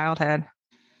normal childhood.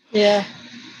 Yeah.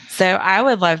 So I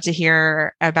would love to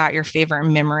hear about your favorite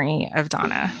memory of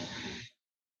Donna.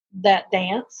 That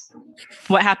dance.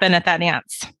 What happened at that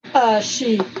dance?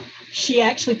 She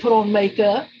actually put on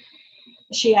makeup.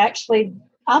 She actually,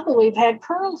 I believe, had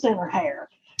curls in her hair.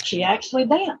 She actually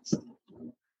danced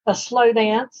a slow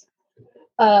dance.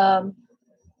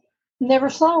 Never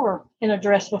saw her in a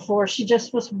dress before. She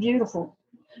just was beautiful.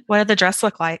 What did the dress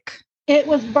look like? It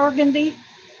was burgundy.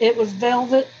 It was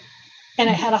velvet. And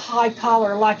it had a high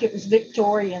collar like it was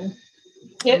Victorian.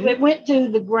 It went to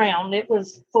the ground. It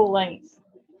was full length.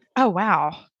 Oh,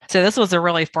 wow. So this was a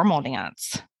really formal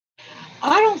dance.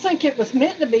 I don't think it was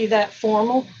meant to be that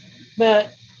formal,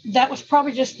 but that was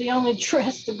probably just the only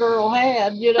dress the girl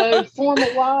had,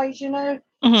 formal wise, She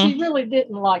really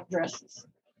didn't like dresses.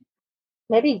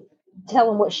 Maybe tell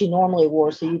them what she normally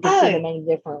wore so you can see the main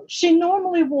difference. She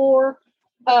normally wore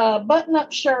a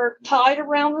button-up shirt tied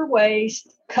around her waist,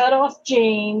 cut-off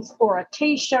jeans, or a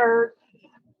T-shirt,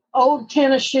 old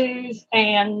tennis shoes,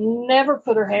 and never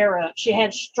put her hair up. She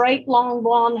had straight, long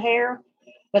blonde hair,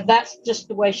 but that's just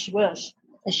the way she was.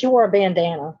 And she wore a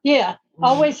bandana. Yeah,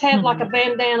 always had like a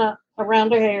bandana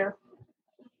around her hair.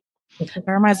 That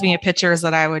reminds me of pictures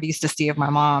that I would used to see of my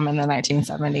mom in the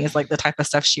 1970s, like the type of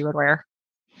stuff she would wear.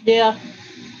 Yeah,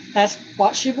 that's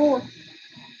what she wore.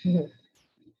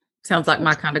 Sounds like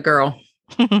my kind of girl.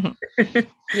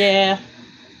 Yeah.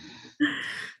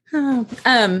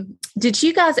 Did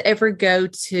you guys ever go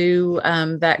to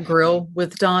that grill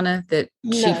with Donna that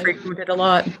she frequented a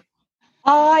lot?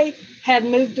 I had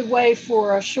moved away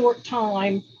for a short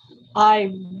time.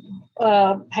 I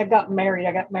had gotten married.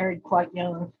 I got married quite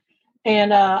young.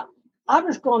 And I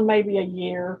was gone maybe a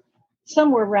year,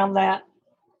 somewhere around that.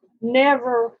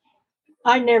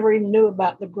 I never even knew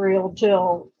about the grill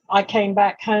till I came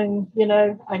back home.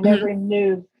 I never even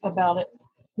knew about it.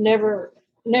 Never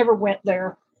went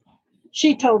there.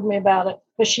 She told me about it,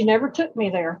 but she never took me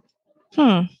there.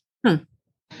 So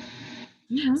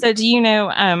do you know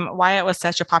why it was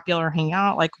such a popular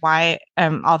hangout? Like why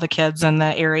all the kids in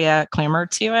the area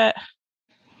clamored to it?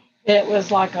 It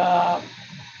was like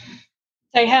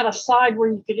they had a side where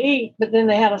you could eat, but then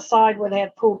they had a side where they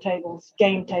had pool tables,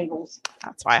 game tables.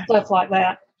 That's why. Stuff like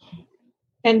that.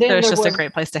 And then so it's just a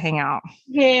great place to hang out.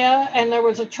 Yeah, and there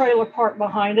was a trailer park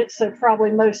behind it, so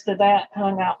probably most of that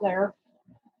hung out there.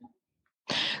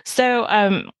 So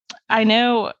I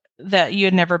know that you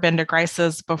had never been to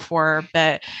Grice's before,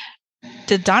 but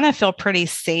did Donna feel pretty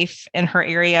safe in her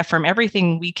area? From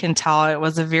everything we can tell, it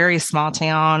was a very small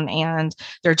town and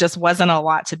there just wasn't a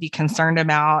lot to be concerned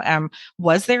about.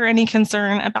 Was there any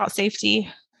concern about safety?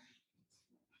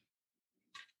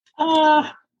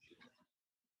 I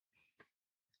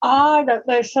don't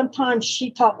know. Sometimes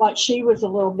she talked like she was a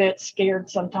little bit scared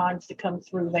sometimes to come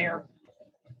through there,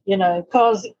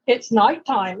 because it's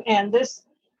nighttime and this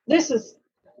is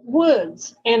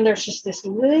woods and there's just this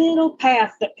little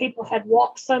path that people had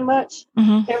walked so much,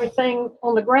 everything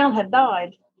on the ground had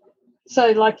died. So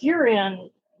like you're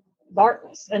in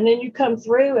darkness and then you come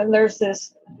through and there's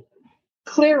this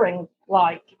clearing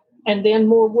like and then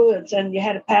more woods, and you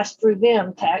had to pass through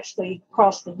them to actually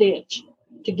cross the ditch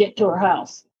to get to her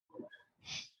house.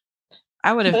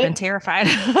 I would have been terrified,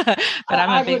 but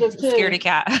I'm a big scaredy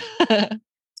cat.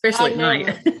 Especially at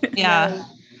night. Yeah.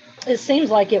 It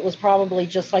seems like it was probably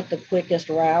just like the quickest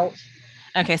route.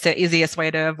 Okay, so easiest way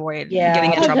to avoid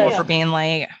getting in trouble for being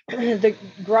late. The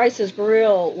Grice's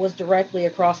Grill was directly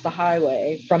across the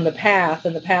highway from the path,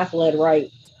 and the path led right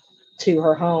to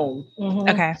her home. Mm-hmm.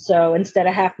 Okay. So instead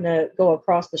of having to go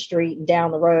across the street and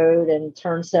down the road and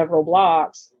turn several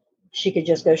blocks, she could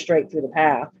just go straight through the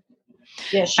path.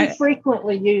 Yeah, she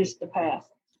frequently used the path.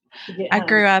 I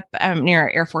grew up near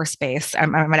Air Force Base.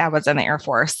 My dad was in the Air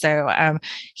Force, so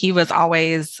he was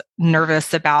always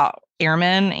nervous about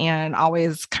airmen and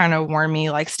always kind of warned me,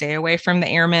 like, stay away from the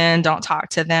airmen, don't talk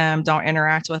to them, don't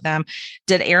interact with them.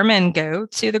 Did airmen go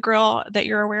to the grill that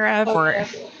you're aware of?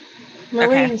 Yes.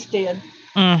 Marines did.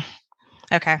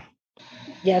 Okay.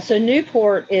 Yeah, so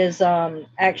Newport is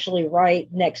actually right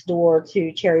next door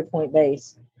to Cherry Point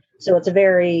Base. So it's a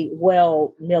very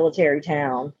well military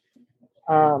town.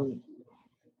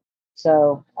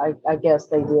 So I guess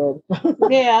they did.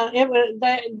 Yeah, it was.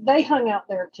 They hung out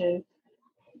there too.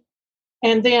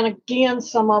 And then again,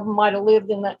 some of them might have lived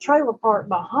in that trailer park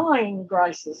behind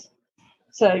Grice's.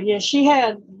 So yeah, she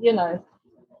had,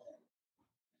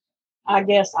 I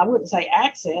guess I wouldn't say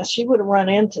access. She would have run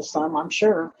into some, I'm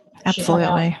sure.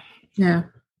 Absolutely. Yeah.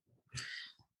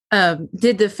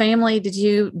 Did the family, did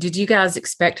you guys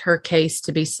expect her case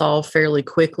to be solved fairly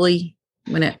quickly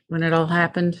when it all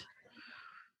happened?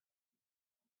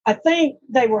 I think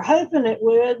they were hoping it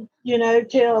would,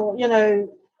 till,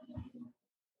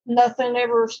 nothing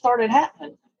ever started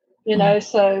happening,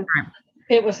 so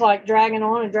it was like dragging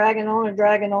on and dragging on and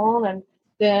dragging on. And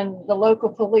then the local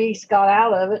police got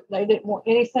out of it. They didn't want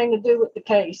anything to do with the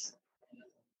case.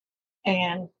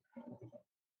 And,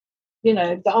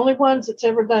 the only ones that's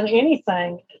ever done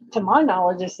anything, to my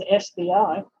knowledge, is the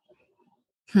SBI.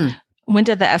 When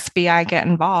did the SBI get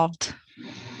involved?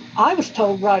 I was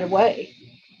told right away.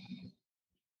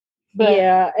 But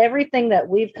yeah, everything that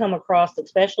we've come across,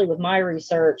 especially with my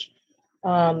research,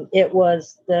 it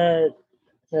was the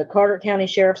Carter County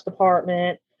Sheriff's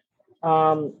Department,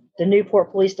 the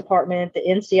Newport Police Department, the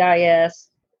NCIS,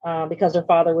 because her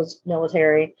father was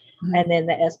military, and then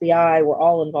the SBI were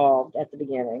all involved at the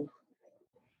beginning.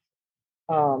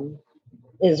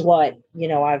 Is what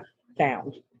I've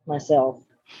found myself.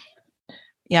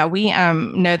 Yeah, we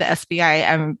know the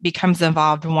SBI becomes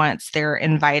involved once they're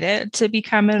invited to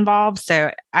become involved.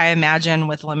 So I imagine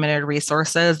with limited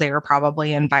resources, they were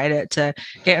probably invited to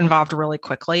get involved really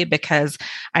quickly, because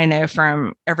I know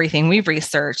from everything we've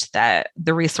researched that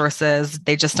the resources,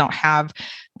 they just don't have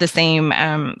the same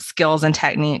skills and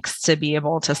techniques to be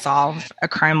able to solve a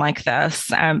crime like this.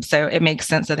 So it makes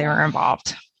sense that they were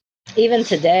involved. Even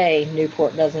today,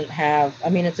 Newport doesn't have,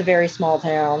 it's a very small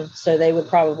town, so they would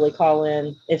probably call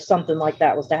in if something like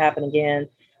that was to happen again.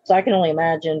 So I can only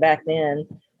imagine back then,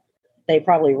 they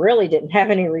probably really didn't have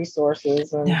any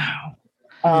resources. And,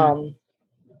 but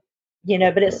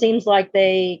it seems like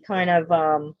they kind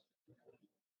of,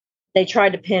 they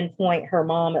tried to pinpoint her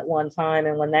mom at one time.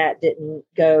 And when that didn't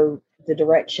go the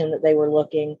direction that they were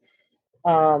looking,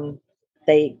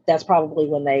 that's probably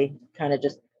when they kind of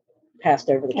just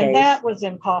passed over the case. And that was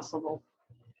impossible.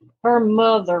 Her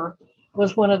mother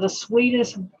was one of the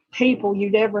sweetest people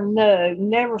you'd ever know.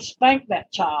 Never spanked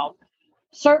that child.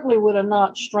 Certainly would have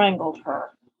not strangled her.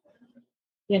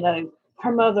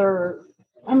 Her mother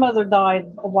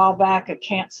died a while back of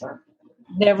cancer.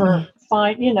 Never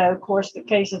of course the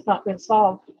case has not been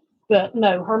solved. But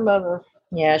no, her mother.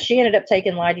 Yeah, she ended up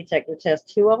taking lie detector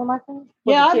tests, 2 of them, I think.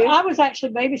 I was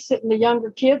actually babysitting the younger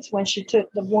kids when she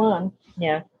took the one.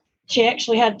 Yeah. She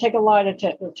actually had to take a lie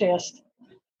detector test.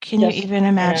 Can you even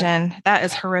imagine? Yeah. That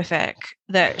is horrific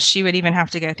that she would even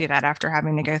have to go through that after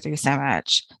having to go through so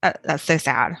much. That's so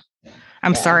sad.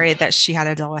 I'm sorry that she had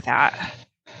to deal with that.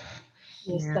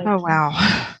 Yes, oh,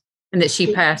 wow. And that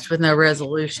she passed with no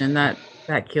resolution. That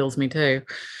kills me too.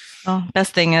 Well,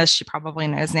 best thing is she probably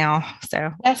knows now.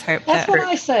 So that's what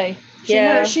I say.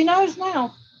 She knows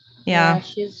now. Yeah.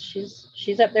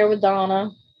 She's up there with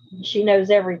Donna. She knows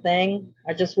everything.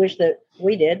 I just wish that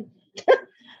we did.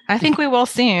 I think we will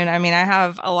soon. I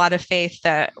have a lot of faith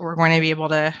that we're going to be able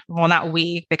to, well, not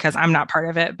we, because I'm not part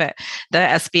of it, but the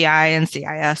SBI and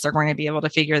CIS are going to be able to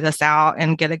figure this out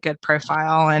and get a good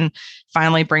profile and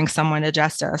finally bring someone to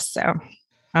justice. So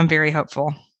I'm very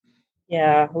hopeful.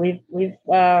 Yeah, we've been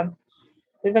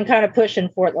kind of pushing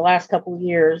for it the last couple of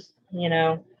years,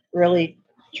 really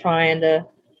trying to,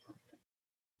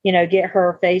 get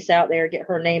her face out there, get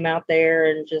her name out there,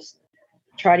 and just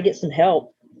try to get some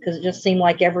help, because it just seemed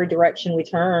like every direction we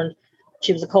turned,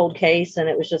 she was a cold case, and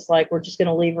it was just like, we're just going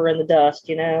to leave her in the dust,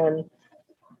 and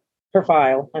her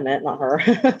file, I meant, not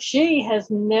her. She has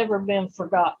never been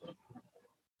forgotten.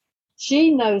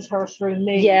 She knows her through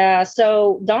me. Yeah.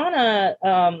 So Donna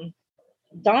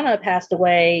passed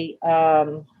away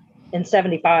in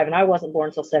 75, and I wasn't born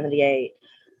until 78.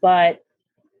 But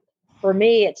for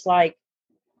me, it's like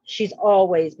she's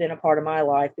always been a part of my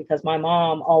life, because my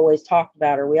mom always talked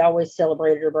about her. We always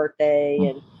celebrated her birthday,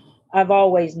 and I've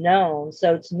always known.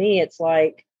 So to me, it's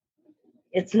like,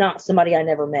 it's not somebody I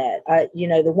never met.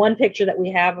 The one picture that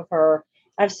we have of her,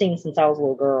 I've seen since I was a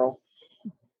little girl.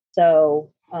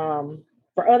 So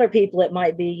for other people, it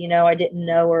might be, I didn't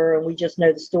know her and we just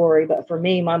know the story. But for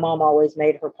me, my mom always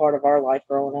made her part of our life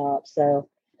growing up. So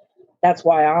that's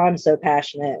why I'm so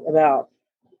passionate about,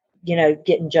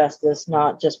 getting justice,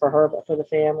 not just for her, but for the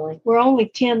family. We're only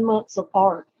 10 months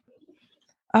apart.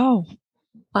 Oh,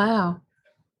 Wow.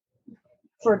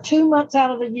 For 2 months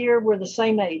out of the year, we're the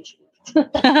same age.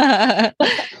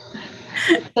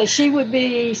 So she would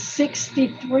be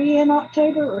 63 in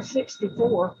October or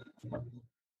 64.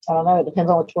 I don't know. It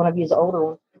depends on which one of you is the older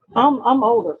one. I'm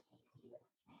older.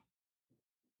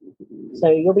 So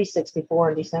you'll be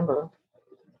 64 in December.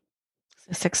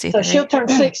 63. So she'll turn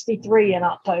 63 in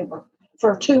October.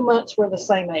 For 2 months, we're the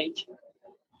same age.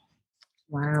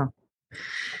 Wow.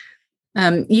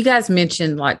 You guys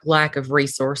mentioned like lack of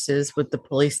resources with the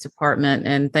police department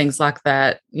and things like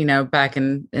that, back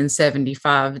in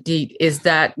 75. Is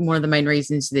that one of the main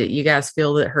reasons that you guys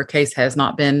feel that her case has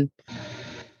not been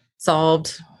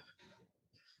solved?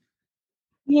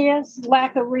 Yes,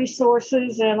 lack of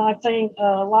resources. And I think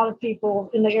a lot of people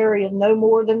in the area know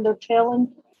more than they're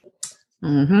telling.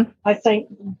 Mm-hmm. I think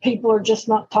people are just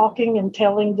not talking and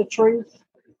telling the truth.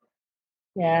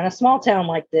 Yeah, in a small town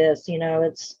like this,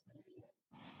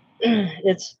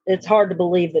 it's hard to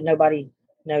believe that nobody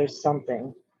knows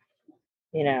something.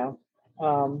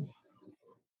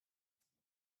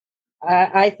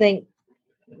 I think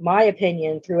my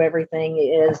opinion through everything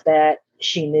is that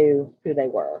she knew who they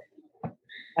were.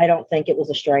 I don't think it was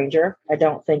a stranger. I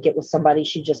don't think it was somebody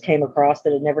she just came across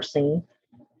that had never seen.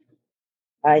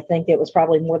 I think it was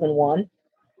probably more than one.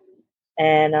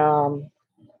 And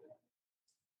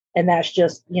that's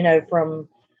just, from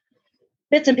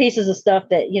bits and pieces of stuff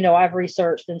that, I've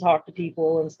researched and talked to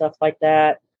people and stuff like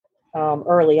that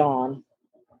early on,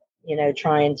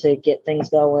 trying to get things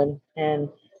going. And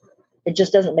it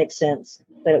just doesn't make sense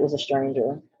that it was a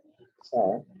stranger.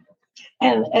 So.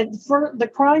 And for the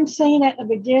crime scene at the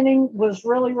beginning was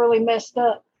really, really messed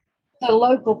up. The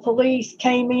local police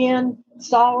came in,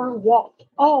 saw her, walked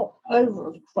all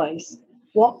over the place,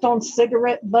 walked on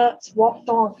cigarette butts,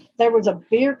 there was a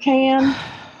beer can.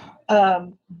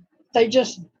 They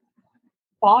just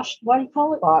botched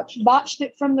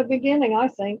it from the beginning, I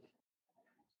think.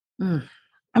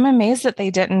 I'm amazed that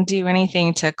they didn't do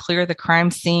anything to clear the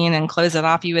crime scene and close it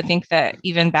off. You would think that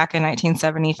even back in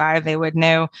 1975, they would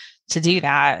know to do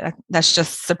that. That's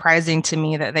just surprising to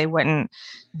me that they wouldn't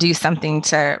do something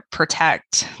to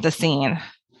protect the scene.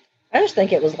 I just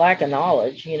think it was lack of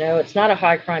knowledge. It's not a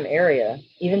high crime area.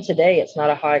 Even today, it's not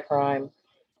a high crime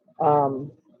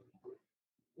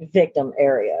victim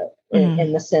area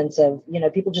in the sense of,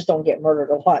 people just don't get murdered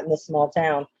a lot in this small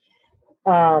town.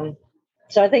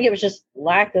 So I think it was just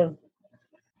lack of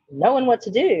knowing what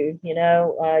to do.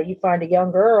 You find a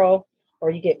young girl or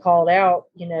you get called out,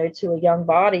 to a young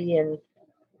body, and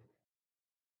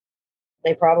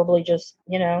they probably just,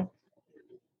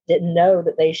 didn't know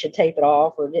that they should tape it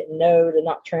off, or didn't know to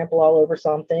not trample all over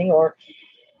something, or,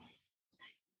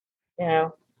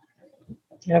 and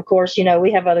of course,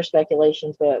 we have other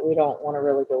speculations, but we don't want to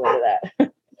really go into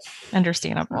that.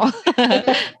 Understandable.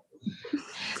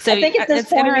 So I think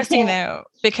it's interesting though,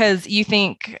 because you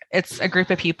think it's a group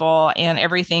of people, and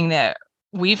everything that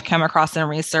we've come across in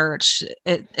research,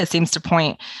 it seems to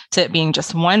point to it being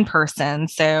just one person.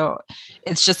 So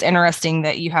it's just interesting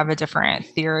that you have a different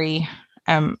theory.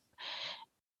 And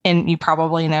you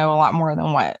probably know a lot more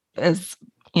than what is,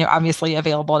 obviously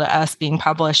available to us being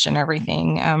published and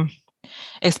everything.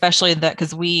 Especially that,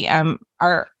 because we,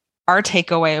 our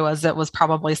takeaway was it was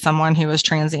probably someone who was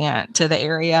transient to the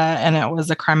area, and it was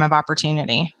a crime of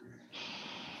opportunity.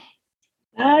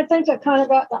 I think I kind of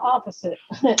got the opposite.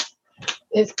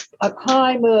 It's a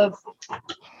crime of,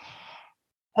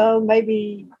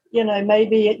 maybe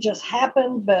it just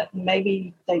happened, but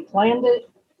maybe they planned it.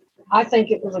 I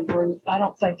think it was a group. I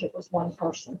don't think it was one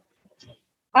person.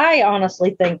 I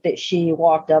honestly think that she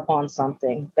walked up on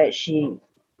something that she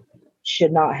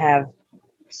should not have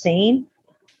seen.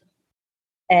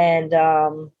 And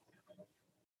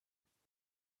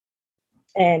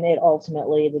And it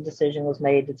ultimately, the decision was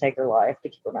made to take her life, to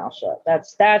keep her mouth shut.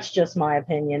 That's just my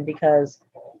opinion, because,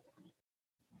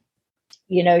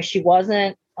 she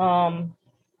wasn't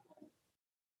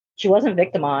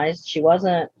victimized. She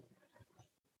wasn't,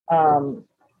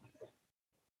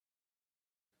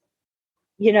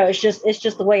 it's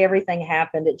just the way everything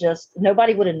happened.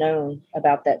 Nobody would have known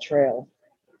about that trail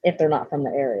if they're not from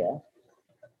the area.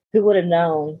 Who would have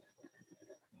known?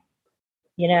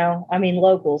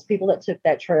 Locals, people that took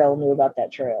that trail knew about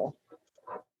that trail.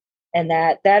 And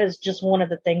that is just one of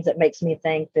the things that makes me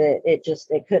think that it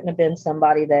couldn't have been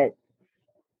somebody that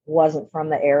wasn't from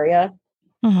the area,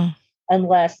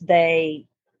 unless they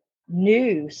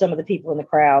knew some of the people in the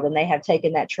crowd and they have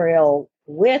taken that trail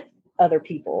with other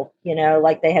people,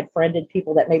 like they had friended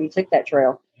people that maybe took that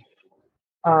trail.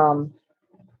 And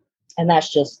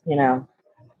that's just how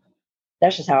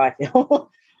I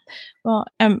feel. Well,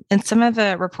 in some of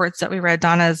the reports that we read,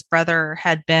 Donna's brother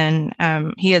had been,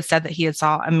 he had said that he had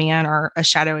saw a man or a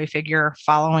shadowy figure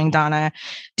following Donna.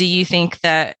 Do you think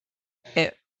that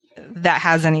that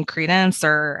has any credence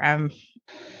or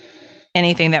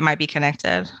anything that might be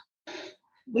connected?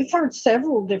 We've heard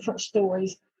several different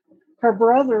stories. Her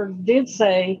brother did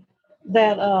say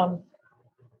that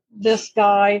this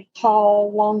guy,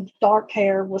 tall, long, dark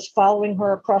hair, was following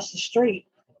her across the street.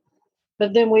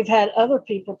 But then we've had other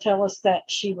people tell us that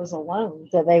she was alone.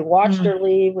 That they watched her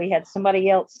leave. We had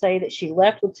somebody else say that she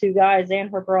left with two guys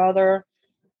and her brother.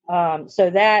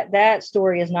 So that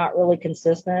story is not really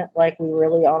consistent. Like, we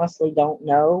really honestly don't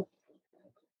know.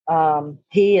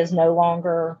 He is no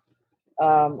longer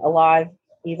alive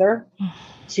either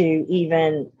to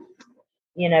even,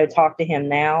 talk to him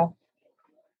now.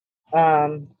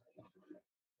 So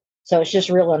it's just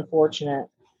real unfortunate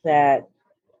that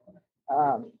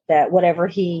that whatever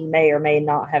he may or may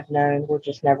not have known, we're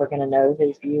just never going to know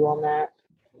his view on that.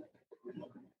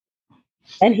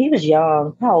 And he was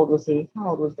young. How old was he?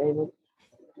 How old was David?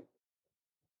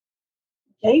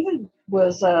 David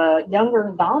was younger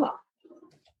than Donna.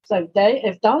 So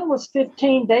if Donna was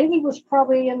 15, David was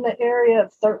probably in the area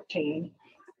of 13.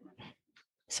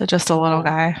 So just a little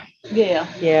guy. Yeah.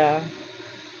 Yeah.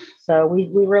 So we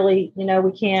really, we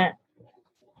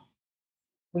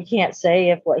can't say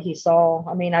if what he saw.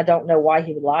 I mean, I don't know why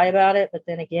he would lie about it, but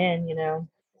then again,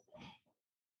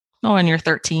 Oh, when you're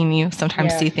 13, you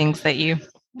sometimes see things that you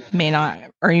may not,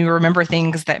 or you remember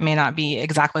things that may not be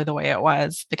exactly the way it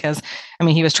was, because,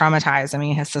 he was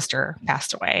traumatized. His sister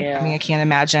passed away. Yeah. I can't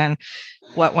imagine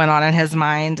what went on in his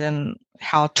mind and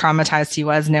how traumatized he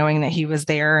was knowing that he was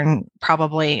there. And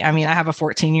probably, I have a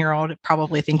 14-year-old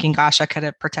probably thinking, gosh, I could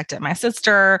have protected my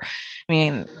sister.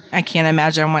 I can't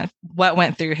imagine what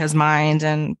went through his mind,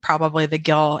 and probably the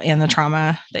guilt and the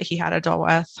trauma that he had to deal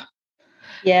with.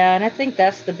 Yeah. And I think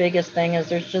that's the biggest thing, is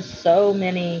there's just so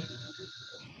many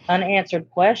unanswered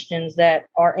questions that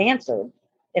are answered,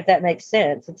 if that makes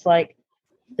sense. It's like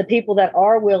the people that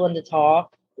are willing to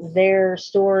talk, their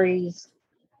stories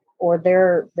or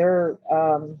their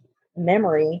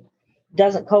memory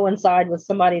doesn't coincide with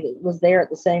somebody that was there at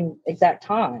the same exact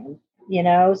time,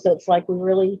 so it's like we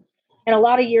really, and a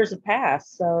lot of years have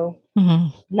passed, so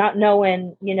not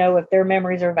knowing, if their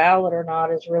memories are valid or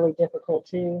not is really difficult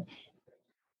too.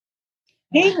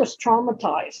 He was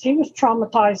traumatized. He was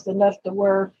traumatized enough to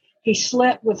where he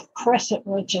slept with crescent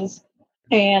wrenches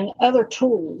and other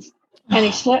tools, and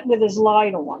he slept with his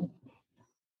light on.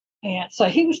 And so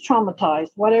he was traumatized.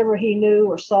 Whatever he knew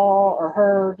or saw or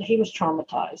heard, he was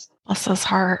traumatized. Bless his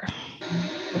heart.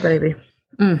 Oh, baby.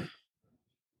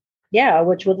 Yeah,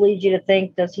 which would lead you to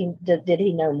think, did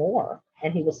he know more?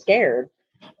 And he was scared.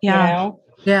 Yeah.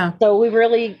 Yeah. So we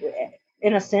really,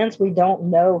 in a sense, we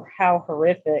don't know how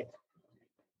horrific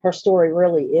her story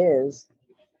really is.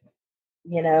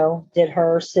 Did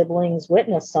her siblings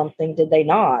witness something? Did they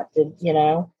not? It's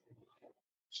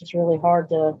just really hard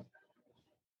to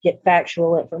get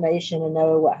factual information and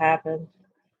know what happened.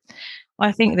 Well,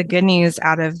 I think the good news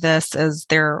out of this is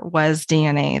there was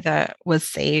DNA that was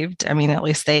saved. At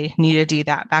least they needed to do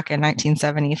that back in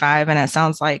 1975. And it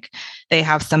sounds like they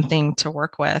have something to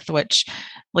work with, which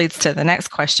leads to the next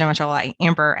question, which I'll let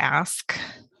Amber ask.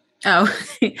 Oh,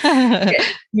 do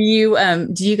you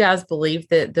guys believe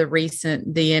that the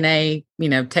recent DNA,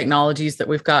 technologies that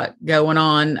we've got going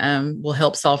on, will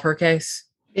help solve her case?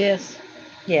 Yes.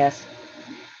 Yes.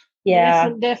 Yeah.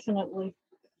 Yes, definitely.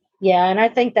 Yeah. And I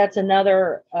think that's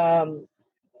another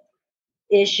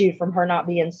issue from her not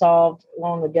being solved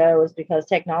long ago, is because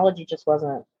technology just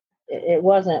wasn't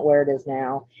where it is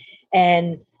now.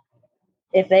 And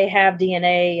if they have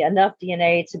enough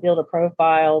DNA to build a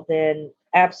profile, then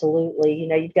Absolutely.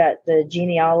 You've got the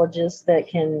genealogists that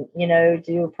can,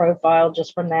 do a profile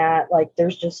just from that. Like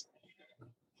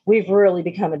we've really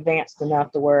become advanced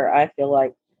enough to where I feel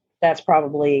like that's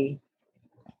probably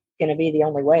going to be the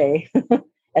only way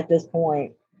at this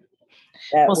point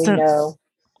that Well, we since know.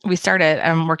 we started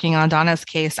working on Donna's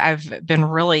case, I've been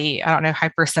really,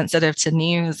 hypersensitive to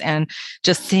news and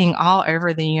just seeing all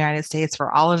over the United States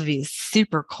where all of these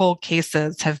super cold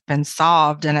cases have been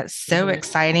solved. And it's so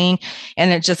exciting.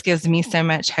 And it just gives me so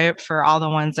much hope for all the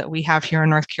ones that we have here in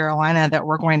North Carolina that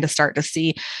we're going to start to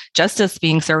see justice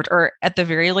being served, or at the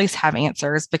very least have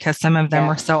answers, because some of them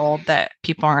are so old that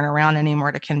people aren't around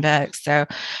anymore to convict. So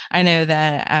I know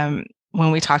that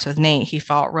when we talked with Nate, he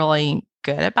felt really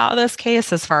good about this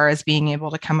case as far as being able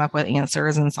to come up with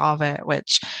answers and solve it,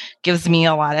 which gives me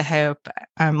a lot of hope.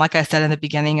 Like I said in the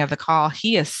beginning of the call,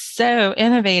 he is so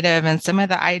innovative, and some of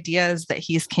the ideas that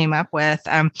he's came up with,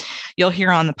 you'll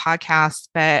hear on the podcast.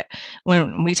 But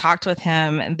when we talked with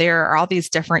him, there are all these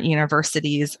different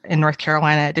universities in North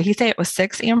Carolina. Did he say it was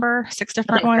 6, Amber? 6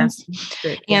 different ones?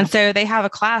 And so they have a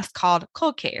class called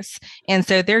Cold Case. And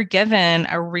so they're given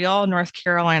a real North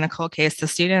Carolina cold case, the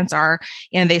students are,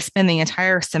 and they spend the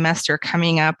entire semester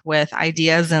coming up with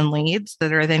ideas and leads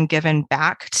that are then given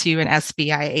back to an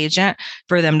SBI agent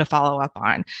for them to follow up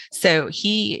on. So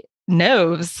he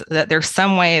knows that there's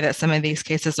some way that some of these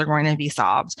cases are going to be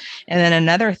solved. And then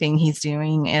another thing he's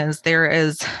doing is there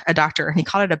is a doctor, and he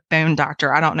called it a bone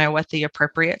doctor. I don't know what the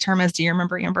appropriate term is. Do you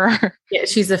remember, Amber? Yeah,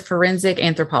 she's a forensic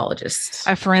anthropologist.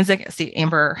 See,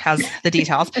 Amber has the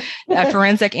details. A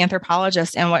forensic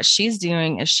anthropologist. And what she's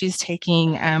doing is she's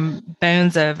taking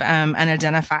bones of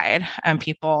unidentified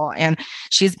people, and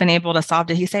she's been able to solve,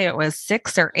 did he say it was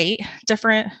 6 or 8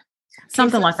 different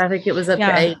Something cases? like that. I think it was up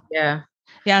to 8. Yeah.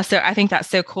 Yeah. So I think that's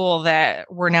so cool that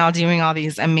we're now doing all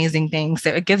these amazing things.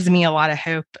 So it gives me a lot of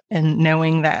hope in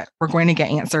knowing that we're going to get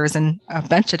answers in a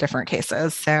bunch of different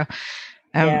cases. So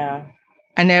I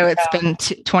know it's been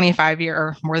 25 years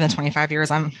or more than 25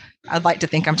 years. I'd like to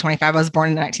think I'm 25. I was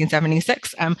born in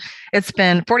 1976. It's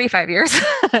been 45 years.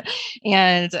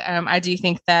 And I do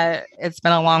think that it's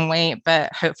been a long wait,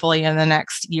 but hopefully in the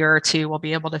next year or two, we'll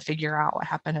be able to figure out what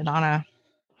happened to Donna.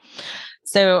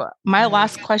 So my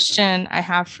last question I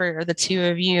have for the two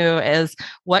of you is,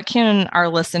 what can our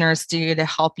listeners do to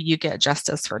help you get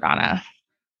justice for Donna?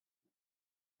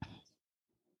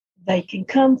 They can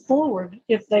come forward.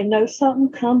 If they know something,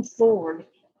 come forward.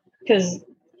 Because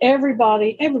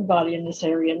everybody in this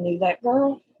area knew that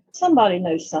girl. Somebody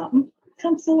knows something.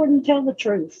 Come forward and tell the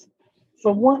truth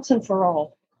for once and for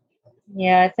all.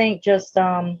 Yeah, I think just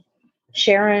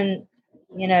sharing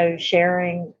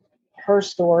her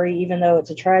story, even though it's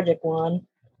a tragic one,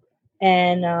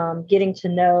 and getting to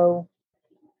know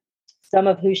some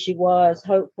of who she was.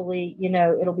 Hopefully,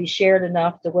 it'll be shared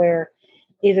enough to where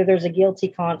either there's a guilty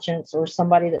conscience or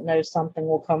somebody that knows something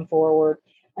will come forward.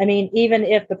 I mean, even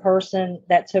if the person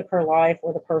that took her life,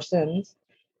 or the persons,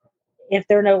 if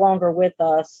they're no longer with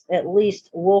us, at least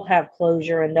we'll have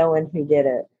closure and knowing who did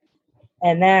it.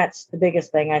 And that's the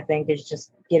biggest thing, I think, is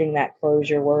just getting that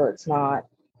closure where it's not,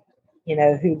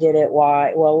 who did it,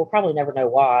 why. Well, we'll probably never know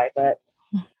why, but,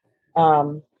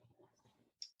 and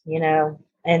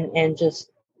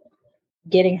just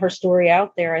getting her story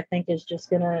out there, I think is just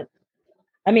going to,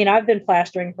 I've been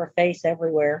plastering her face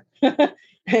everywhere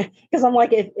because I'm like,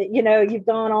 if you've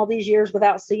gone all these years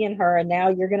without seeing her, and now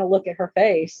you're going to look at her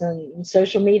face, and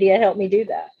social media helped me do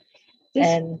that.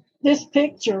 This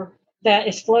picture that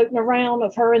is floating around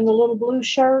of her in the little blue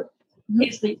shirt,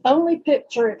 it's the only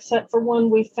picture except for one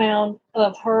we found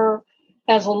of her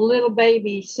as a little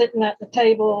baby sitting at the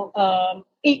table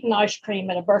eating ice cream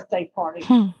at a birthday party.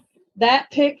 That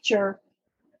picture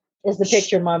is the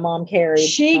picture my mom carried.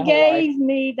 She gave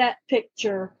me that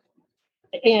picture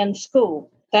in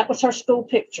school. That was her school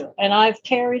picture, and I've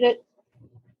carried it.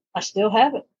 I still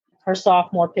have it. Her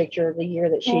sophomore picture of the year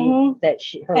that her life was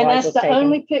taken. And that's the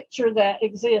only picture that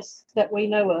exists that we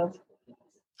know of.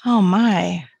 Oh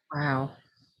my! Wow.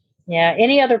 Yeah.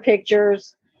 Any other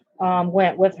pictures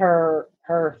went with her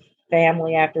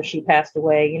family after she passed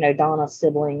away? Donna's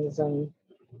siblings and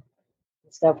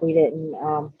stuff. We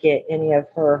didn't get any of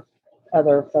her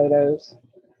other photos.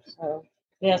 So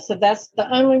that's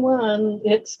the only one.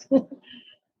 It's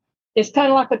it's kind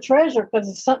of like a treasure, because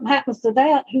if something happens to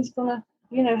that, who's gonna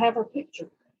have her picture?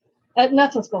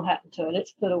 Nothing's gonna happen to it.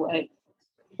 It's put away.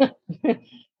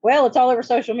 Well, it's all over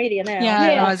social media now.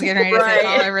 Yeah. I was getting ready to say it's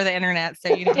all over the internet,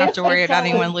 so you don't have to worry about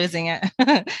anyone losing it.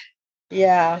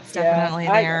 Yeah, it's definitely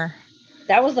there.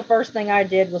 That was the first thing I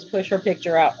did, was push her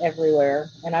picture out everywhere.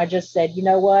 And I just said, you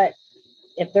know what?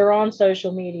 If they're on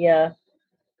social media,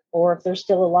 or if they're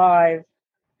still alive,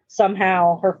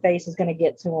 somehow her face is going to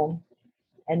get to them.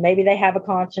 And maybe they have a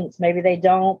conscience, maybe they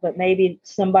don't, but maybe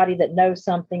somebody that knows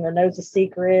something or knows a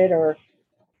secret or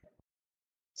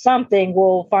something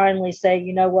will finally say,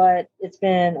 you know what, it's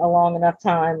been a long enough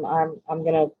time. I'm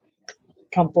going to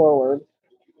come forward.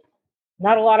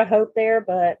 Not a lot of hope there,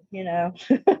 but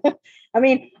I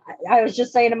mean, I was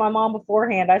just saying to my mom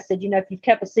beforehand, I said, if you've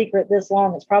kept a secret this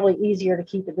long, it's probably easier to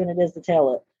keep it than it is to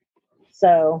tell it.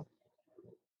 So,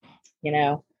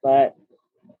 but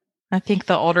I think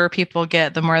the older people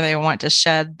get, the more they want to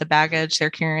shed the baggage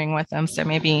they're carrying with them. So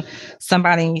maybe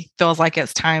somebody feels like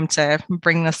it's time to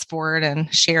bring this forward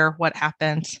and share what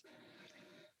happened.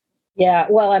 Yeah,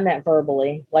 well, I meant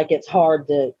verbally. Like it's hard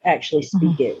to actually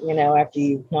speak it, after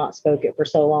you've not spoke it for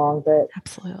so long. But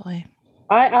absolutely.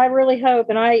 I really hope,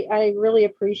 and I really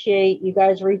appreciate you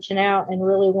guys reaching out and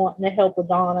really wanting to help with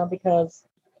Donna, because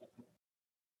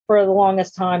for the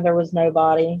longest time there was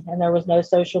nobody, and there was no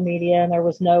social media, and there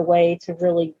was no way to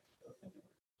really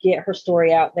get her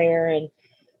story out there, and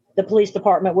the police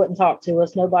department wouldn't talk to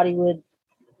us. Nobody would,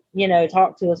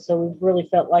 talk to us. So we really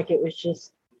felt like it was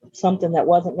just something that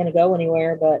wasn't going to go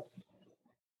anywhere, but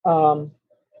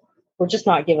we're just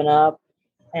not giving up.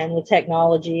 And with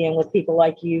technology and with people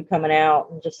like you coming out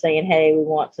and just saying, hey, we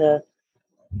want to,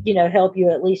 help you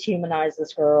at least humanize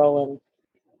this girl and,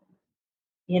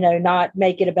 not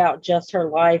make it about just her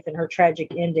life and her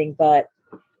tragic ending, but,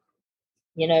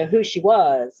 who she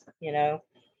was,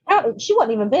 she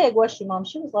wasn't even big, was she, Mom?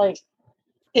 She was like,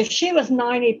 if she was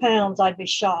 90 pounds, I'd be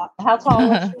shocked. How tall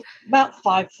was she? About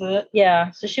 5 foot.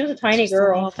 Yeah. So she was a tiny just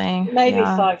girl. A little thing. Maybe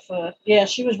 5 foot. Yeah,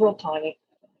 she was real tiny.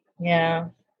 Yeah.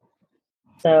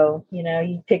 So,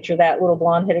 you picture that little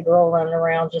blonde-headed girl running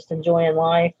around just enjoying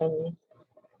life, and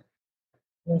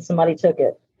somebody took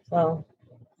it. So,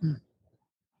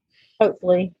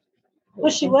 hopefully.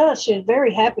 Well, she was a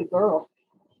very happy girl.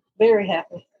 Very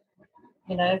happy.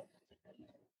 You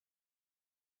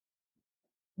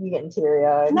getting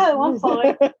teary-eyed. No, I'm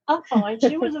fine. I'm fine.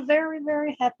 She was a very,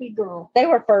 very happy girl. They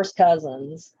were first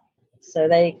cousins. So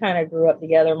they kind of grew up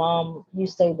together. Mom, you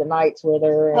stayed the nights with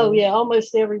her. Oh, yeah,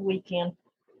 almost every weekend.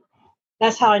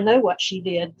 That's how I know what she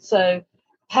did. So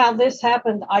how this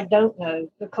happened, I don't know,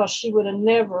 because she would have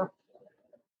never,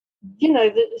 I didn't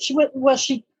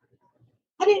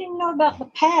even know about the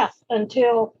path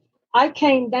until I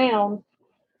came down,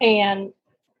 and,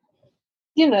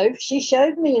 she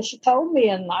showed me and she told me,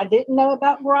 and I didn't know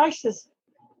about Bryce's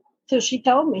till she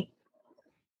told me.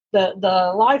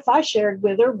 The life I shared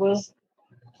with her was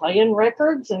playing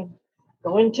records and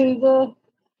going to the,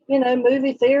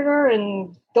 movie theater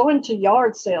and going to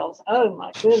yard sales. Oh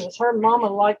my goodness, her mama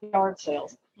liked yard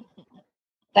sales.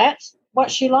 That's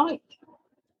what she liked.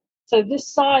 So this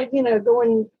side,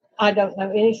 going, I don't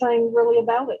know anything really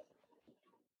about it.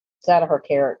 It's out of her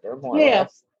character, more or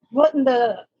less. Wasn't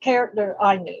the character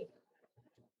I knew.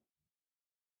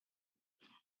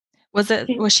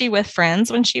 Was she with friends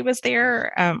when she was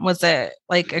there? Was it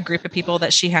like a group of people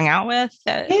that she hung out with?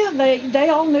 Yeah, they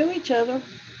all knew each other.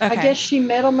 Okay. I guess she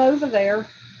met them over there.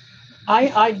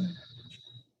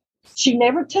 She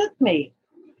never took me.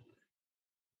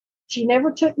 She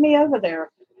never took me over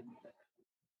there.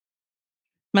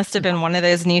 Must have been one of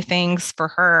those new things for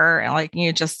her, like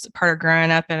just part of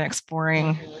growing up and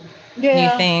exploring new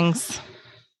things.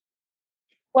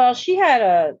 Well, she had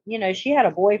a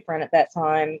boyfriend at that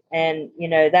time, and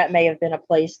that may have been a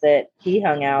place that he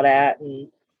hung out at, and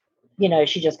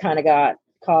she just kind of got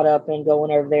caught up in going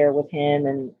over there with him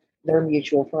and their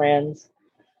mutual friends.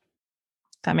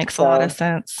 That makes a lot of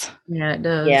sense. Yeah, it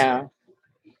does. Yeah.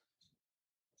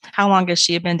 How long has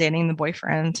she been dating the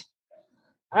boyfriend?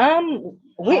 I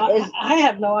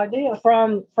have no idea.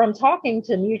 From talking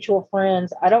to mutual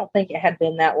friends, I don't think it had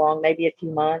been that long, maybe a few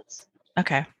months.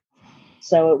 Okay.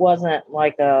 So it wasn't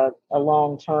like a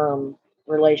long-term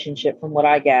relationship from what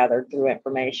I gathered through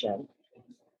information.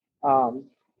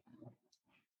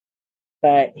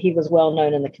 But he was well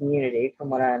known in the community from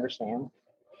what I understand.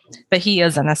 But he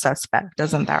isn't a suspect,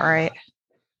 isn't that right?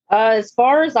 As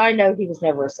far as I know, he was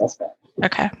never a suspect.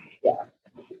 Okay. Yeah.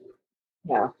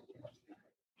 Yeah.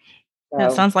 So.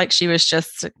 It sounds like she was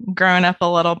just growing up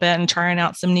a little bit and trying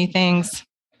out some new things.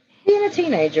 Being a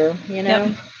teenager,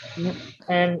 Yep.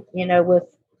 And, with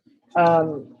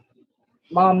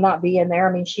Mom not being there,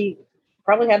 I mean, she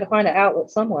probably had to find an outlet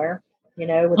somewhere,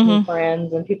 with new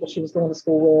friends and people she was going to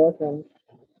school with. And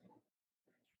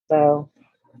so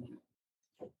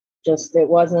it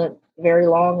wasn't very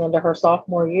long into her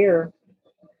sophomore year.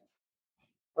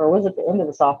 Or was it the end of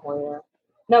the sophomore year?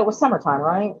 No, it was summertime,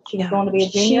 right? She was going to be a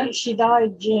junior. She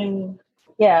died June.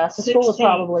 Yeah, so school was 16.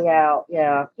 probably out.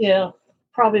 Yeah. Yeah,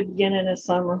 probably beginning of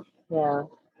summer. Yeah.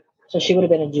 So she would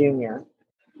have been a junior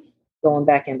going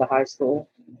back into high school.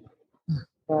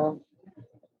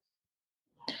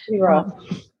 Pretty rough.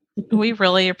 We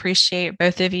really appreciate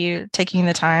both of you taking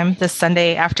the time this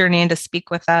Sunday afternoon to speak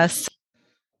with us.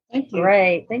 Thank you.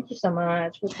 Great. Thank you so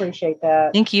much. We appreciate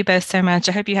that. Thank you both so much.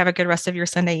 I hope you have a good rest of your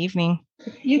Sunday evening.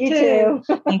 You too.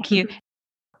 Thank you.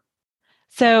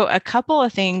 So a couple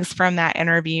of things from that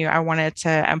interview I wanted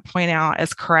to point out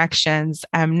as corrections.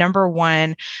 Number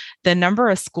one, the number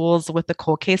of schools with the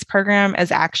cold case program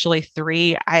is actually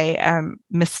 3. I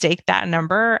mistake that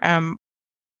number.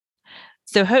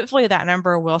 So hopefully that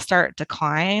number will start to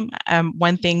climb.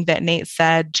 One thing that Nate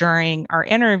said during our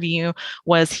interview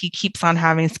was he keeps on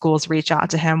having schools reach out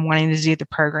to him wanting to do the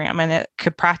program, and it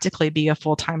could practically be a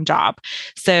full-time job.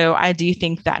 So I do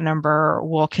think that number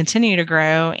will continue to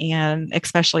grow, and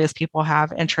especially as people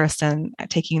have interest in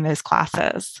taking those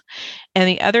classes. And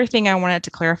the other thing I wanted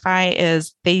to clarify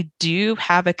is they do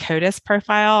have a CODIS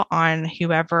profile on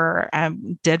whoever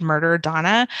did murder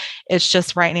Donna. It's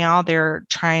just right now they're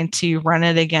trying to run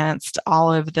it against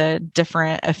all of the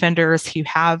different offenders who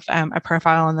have a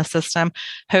profile in the system.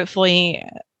 Hopefully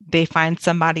they find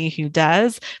somebody who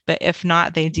does, but if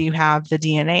not, they do have the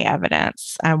DNA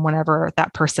evidence whenever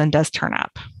that person does turn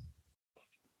up.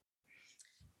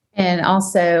 And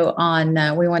also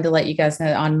we wanted to let you guys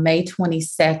know on May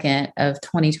 22nd of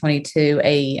 2022,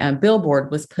 a billboard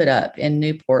was put up in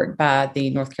Newport by the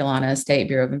North Carolina State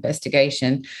Bureau of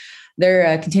Investigation.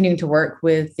 They're continuing to work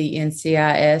with the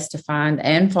NCIS to find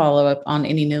and follow up on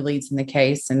any new leads in the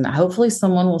case. And hopefully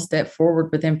someone will step forward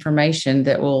with information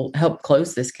that will help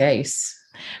close this case.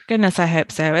 Goodness, I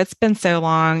hope so. It's been so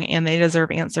long and they deserve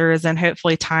answers, and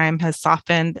hopefully time has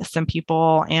softened some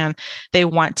people and they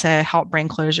want to help bring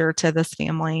closure to this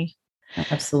family.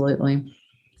 Absolutely.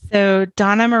 So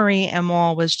Donna Marie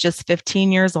Emmel was just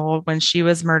 15 years old when she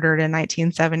was murdered in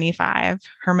 1975.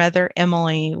 Her mother,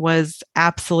 Emily, was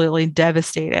absolutely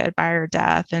devastated by her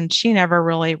death, and she never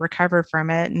really recovered from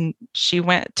it. And she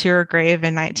went to her grave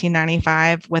in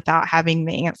 1995 without having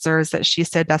the answers that she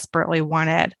so desperately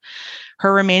wanted.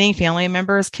 Her remaining family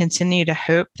members continue to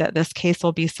hope that this case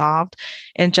will be solved,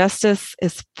 and justice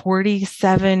is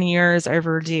 47 years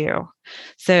overdue.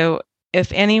 So if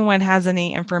anyone has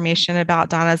any information about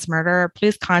Donna's murder,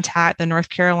 please contact the North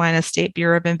Carolina State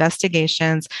Bureau of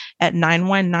Investigations at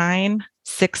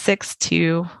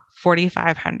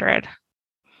 919-662-4500.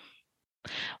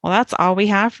 Well, that's all we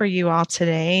have for you all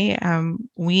today.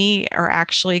 We are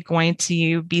actually going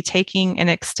to be taking an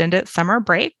extended summer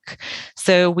break,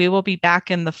 so we will be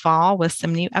back in the fall with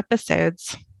some new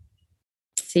episodes.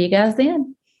 See you guys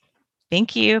then.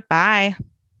 Thank you. Bye.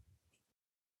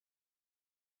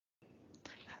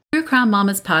 True Crime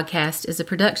Mamas podcast is a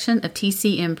production of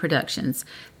TCM Productions.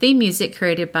 Theme music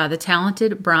created by the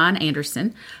talented Brian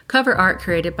Anderson. Cover art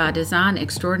created by design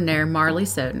extraordinaire Marley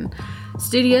Soden.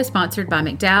 Studio sponsored by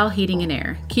McDowell Heating and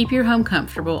Air. Keep your home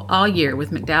comfortable all year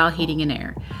with McDowell Heating and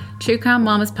Air. True Crime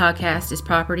Mamas podcast is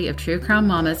property of True Crime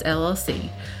Mamas LLC.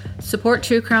 Support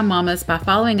True Crime Mamas by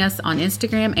following us on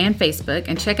Instagram and Facebook,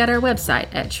 and check out our website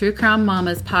at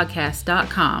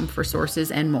truecrimemamaspodcast.com for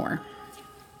sources and more.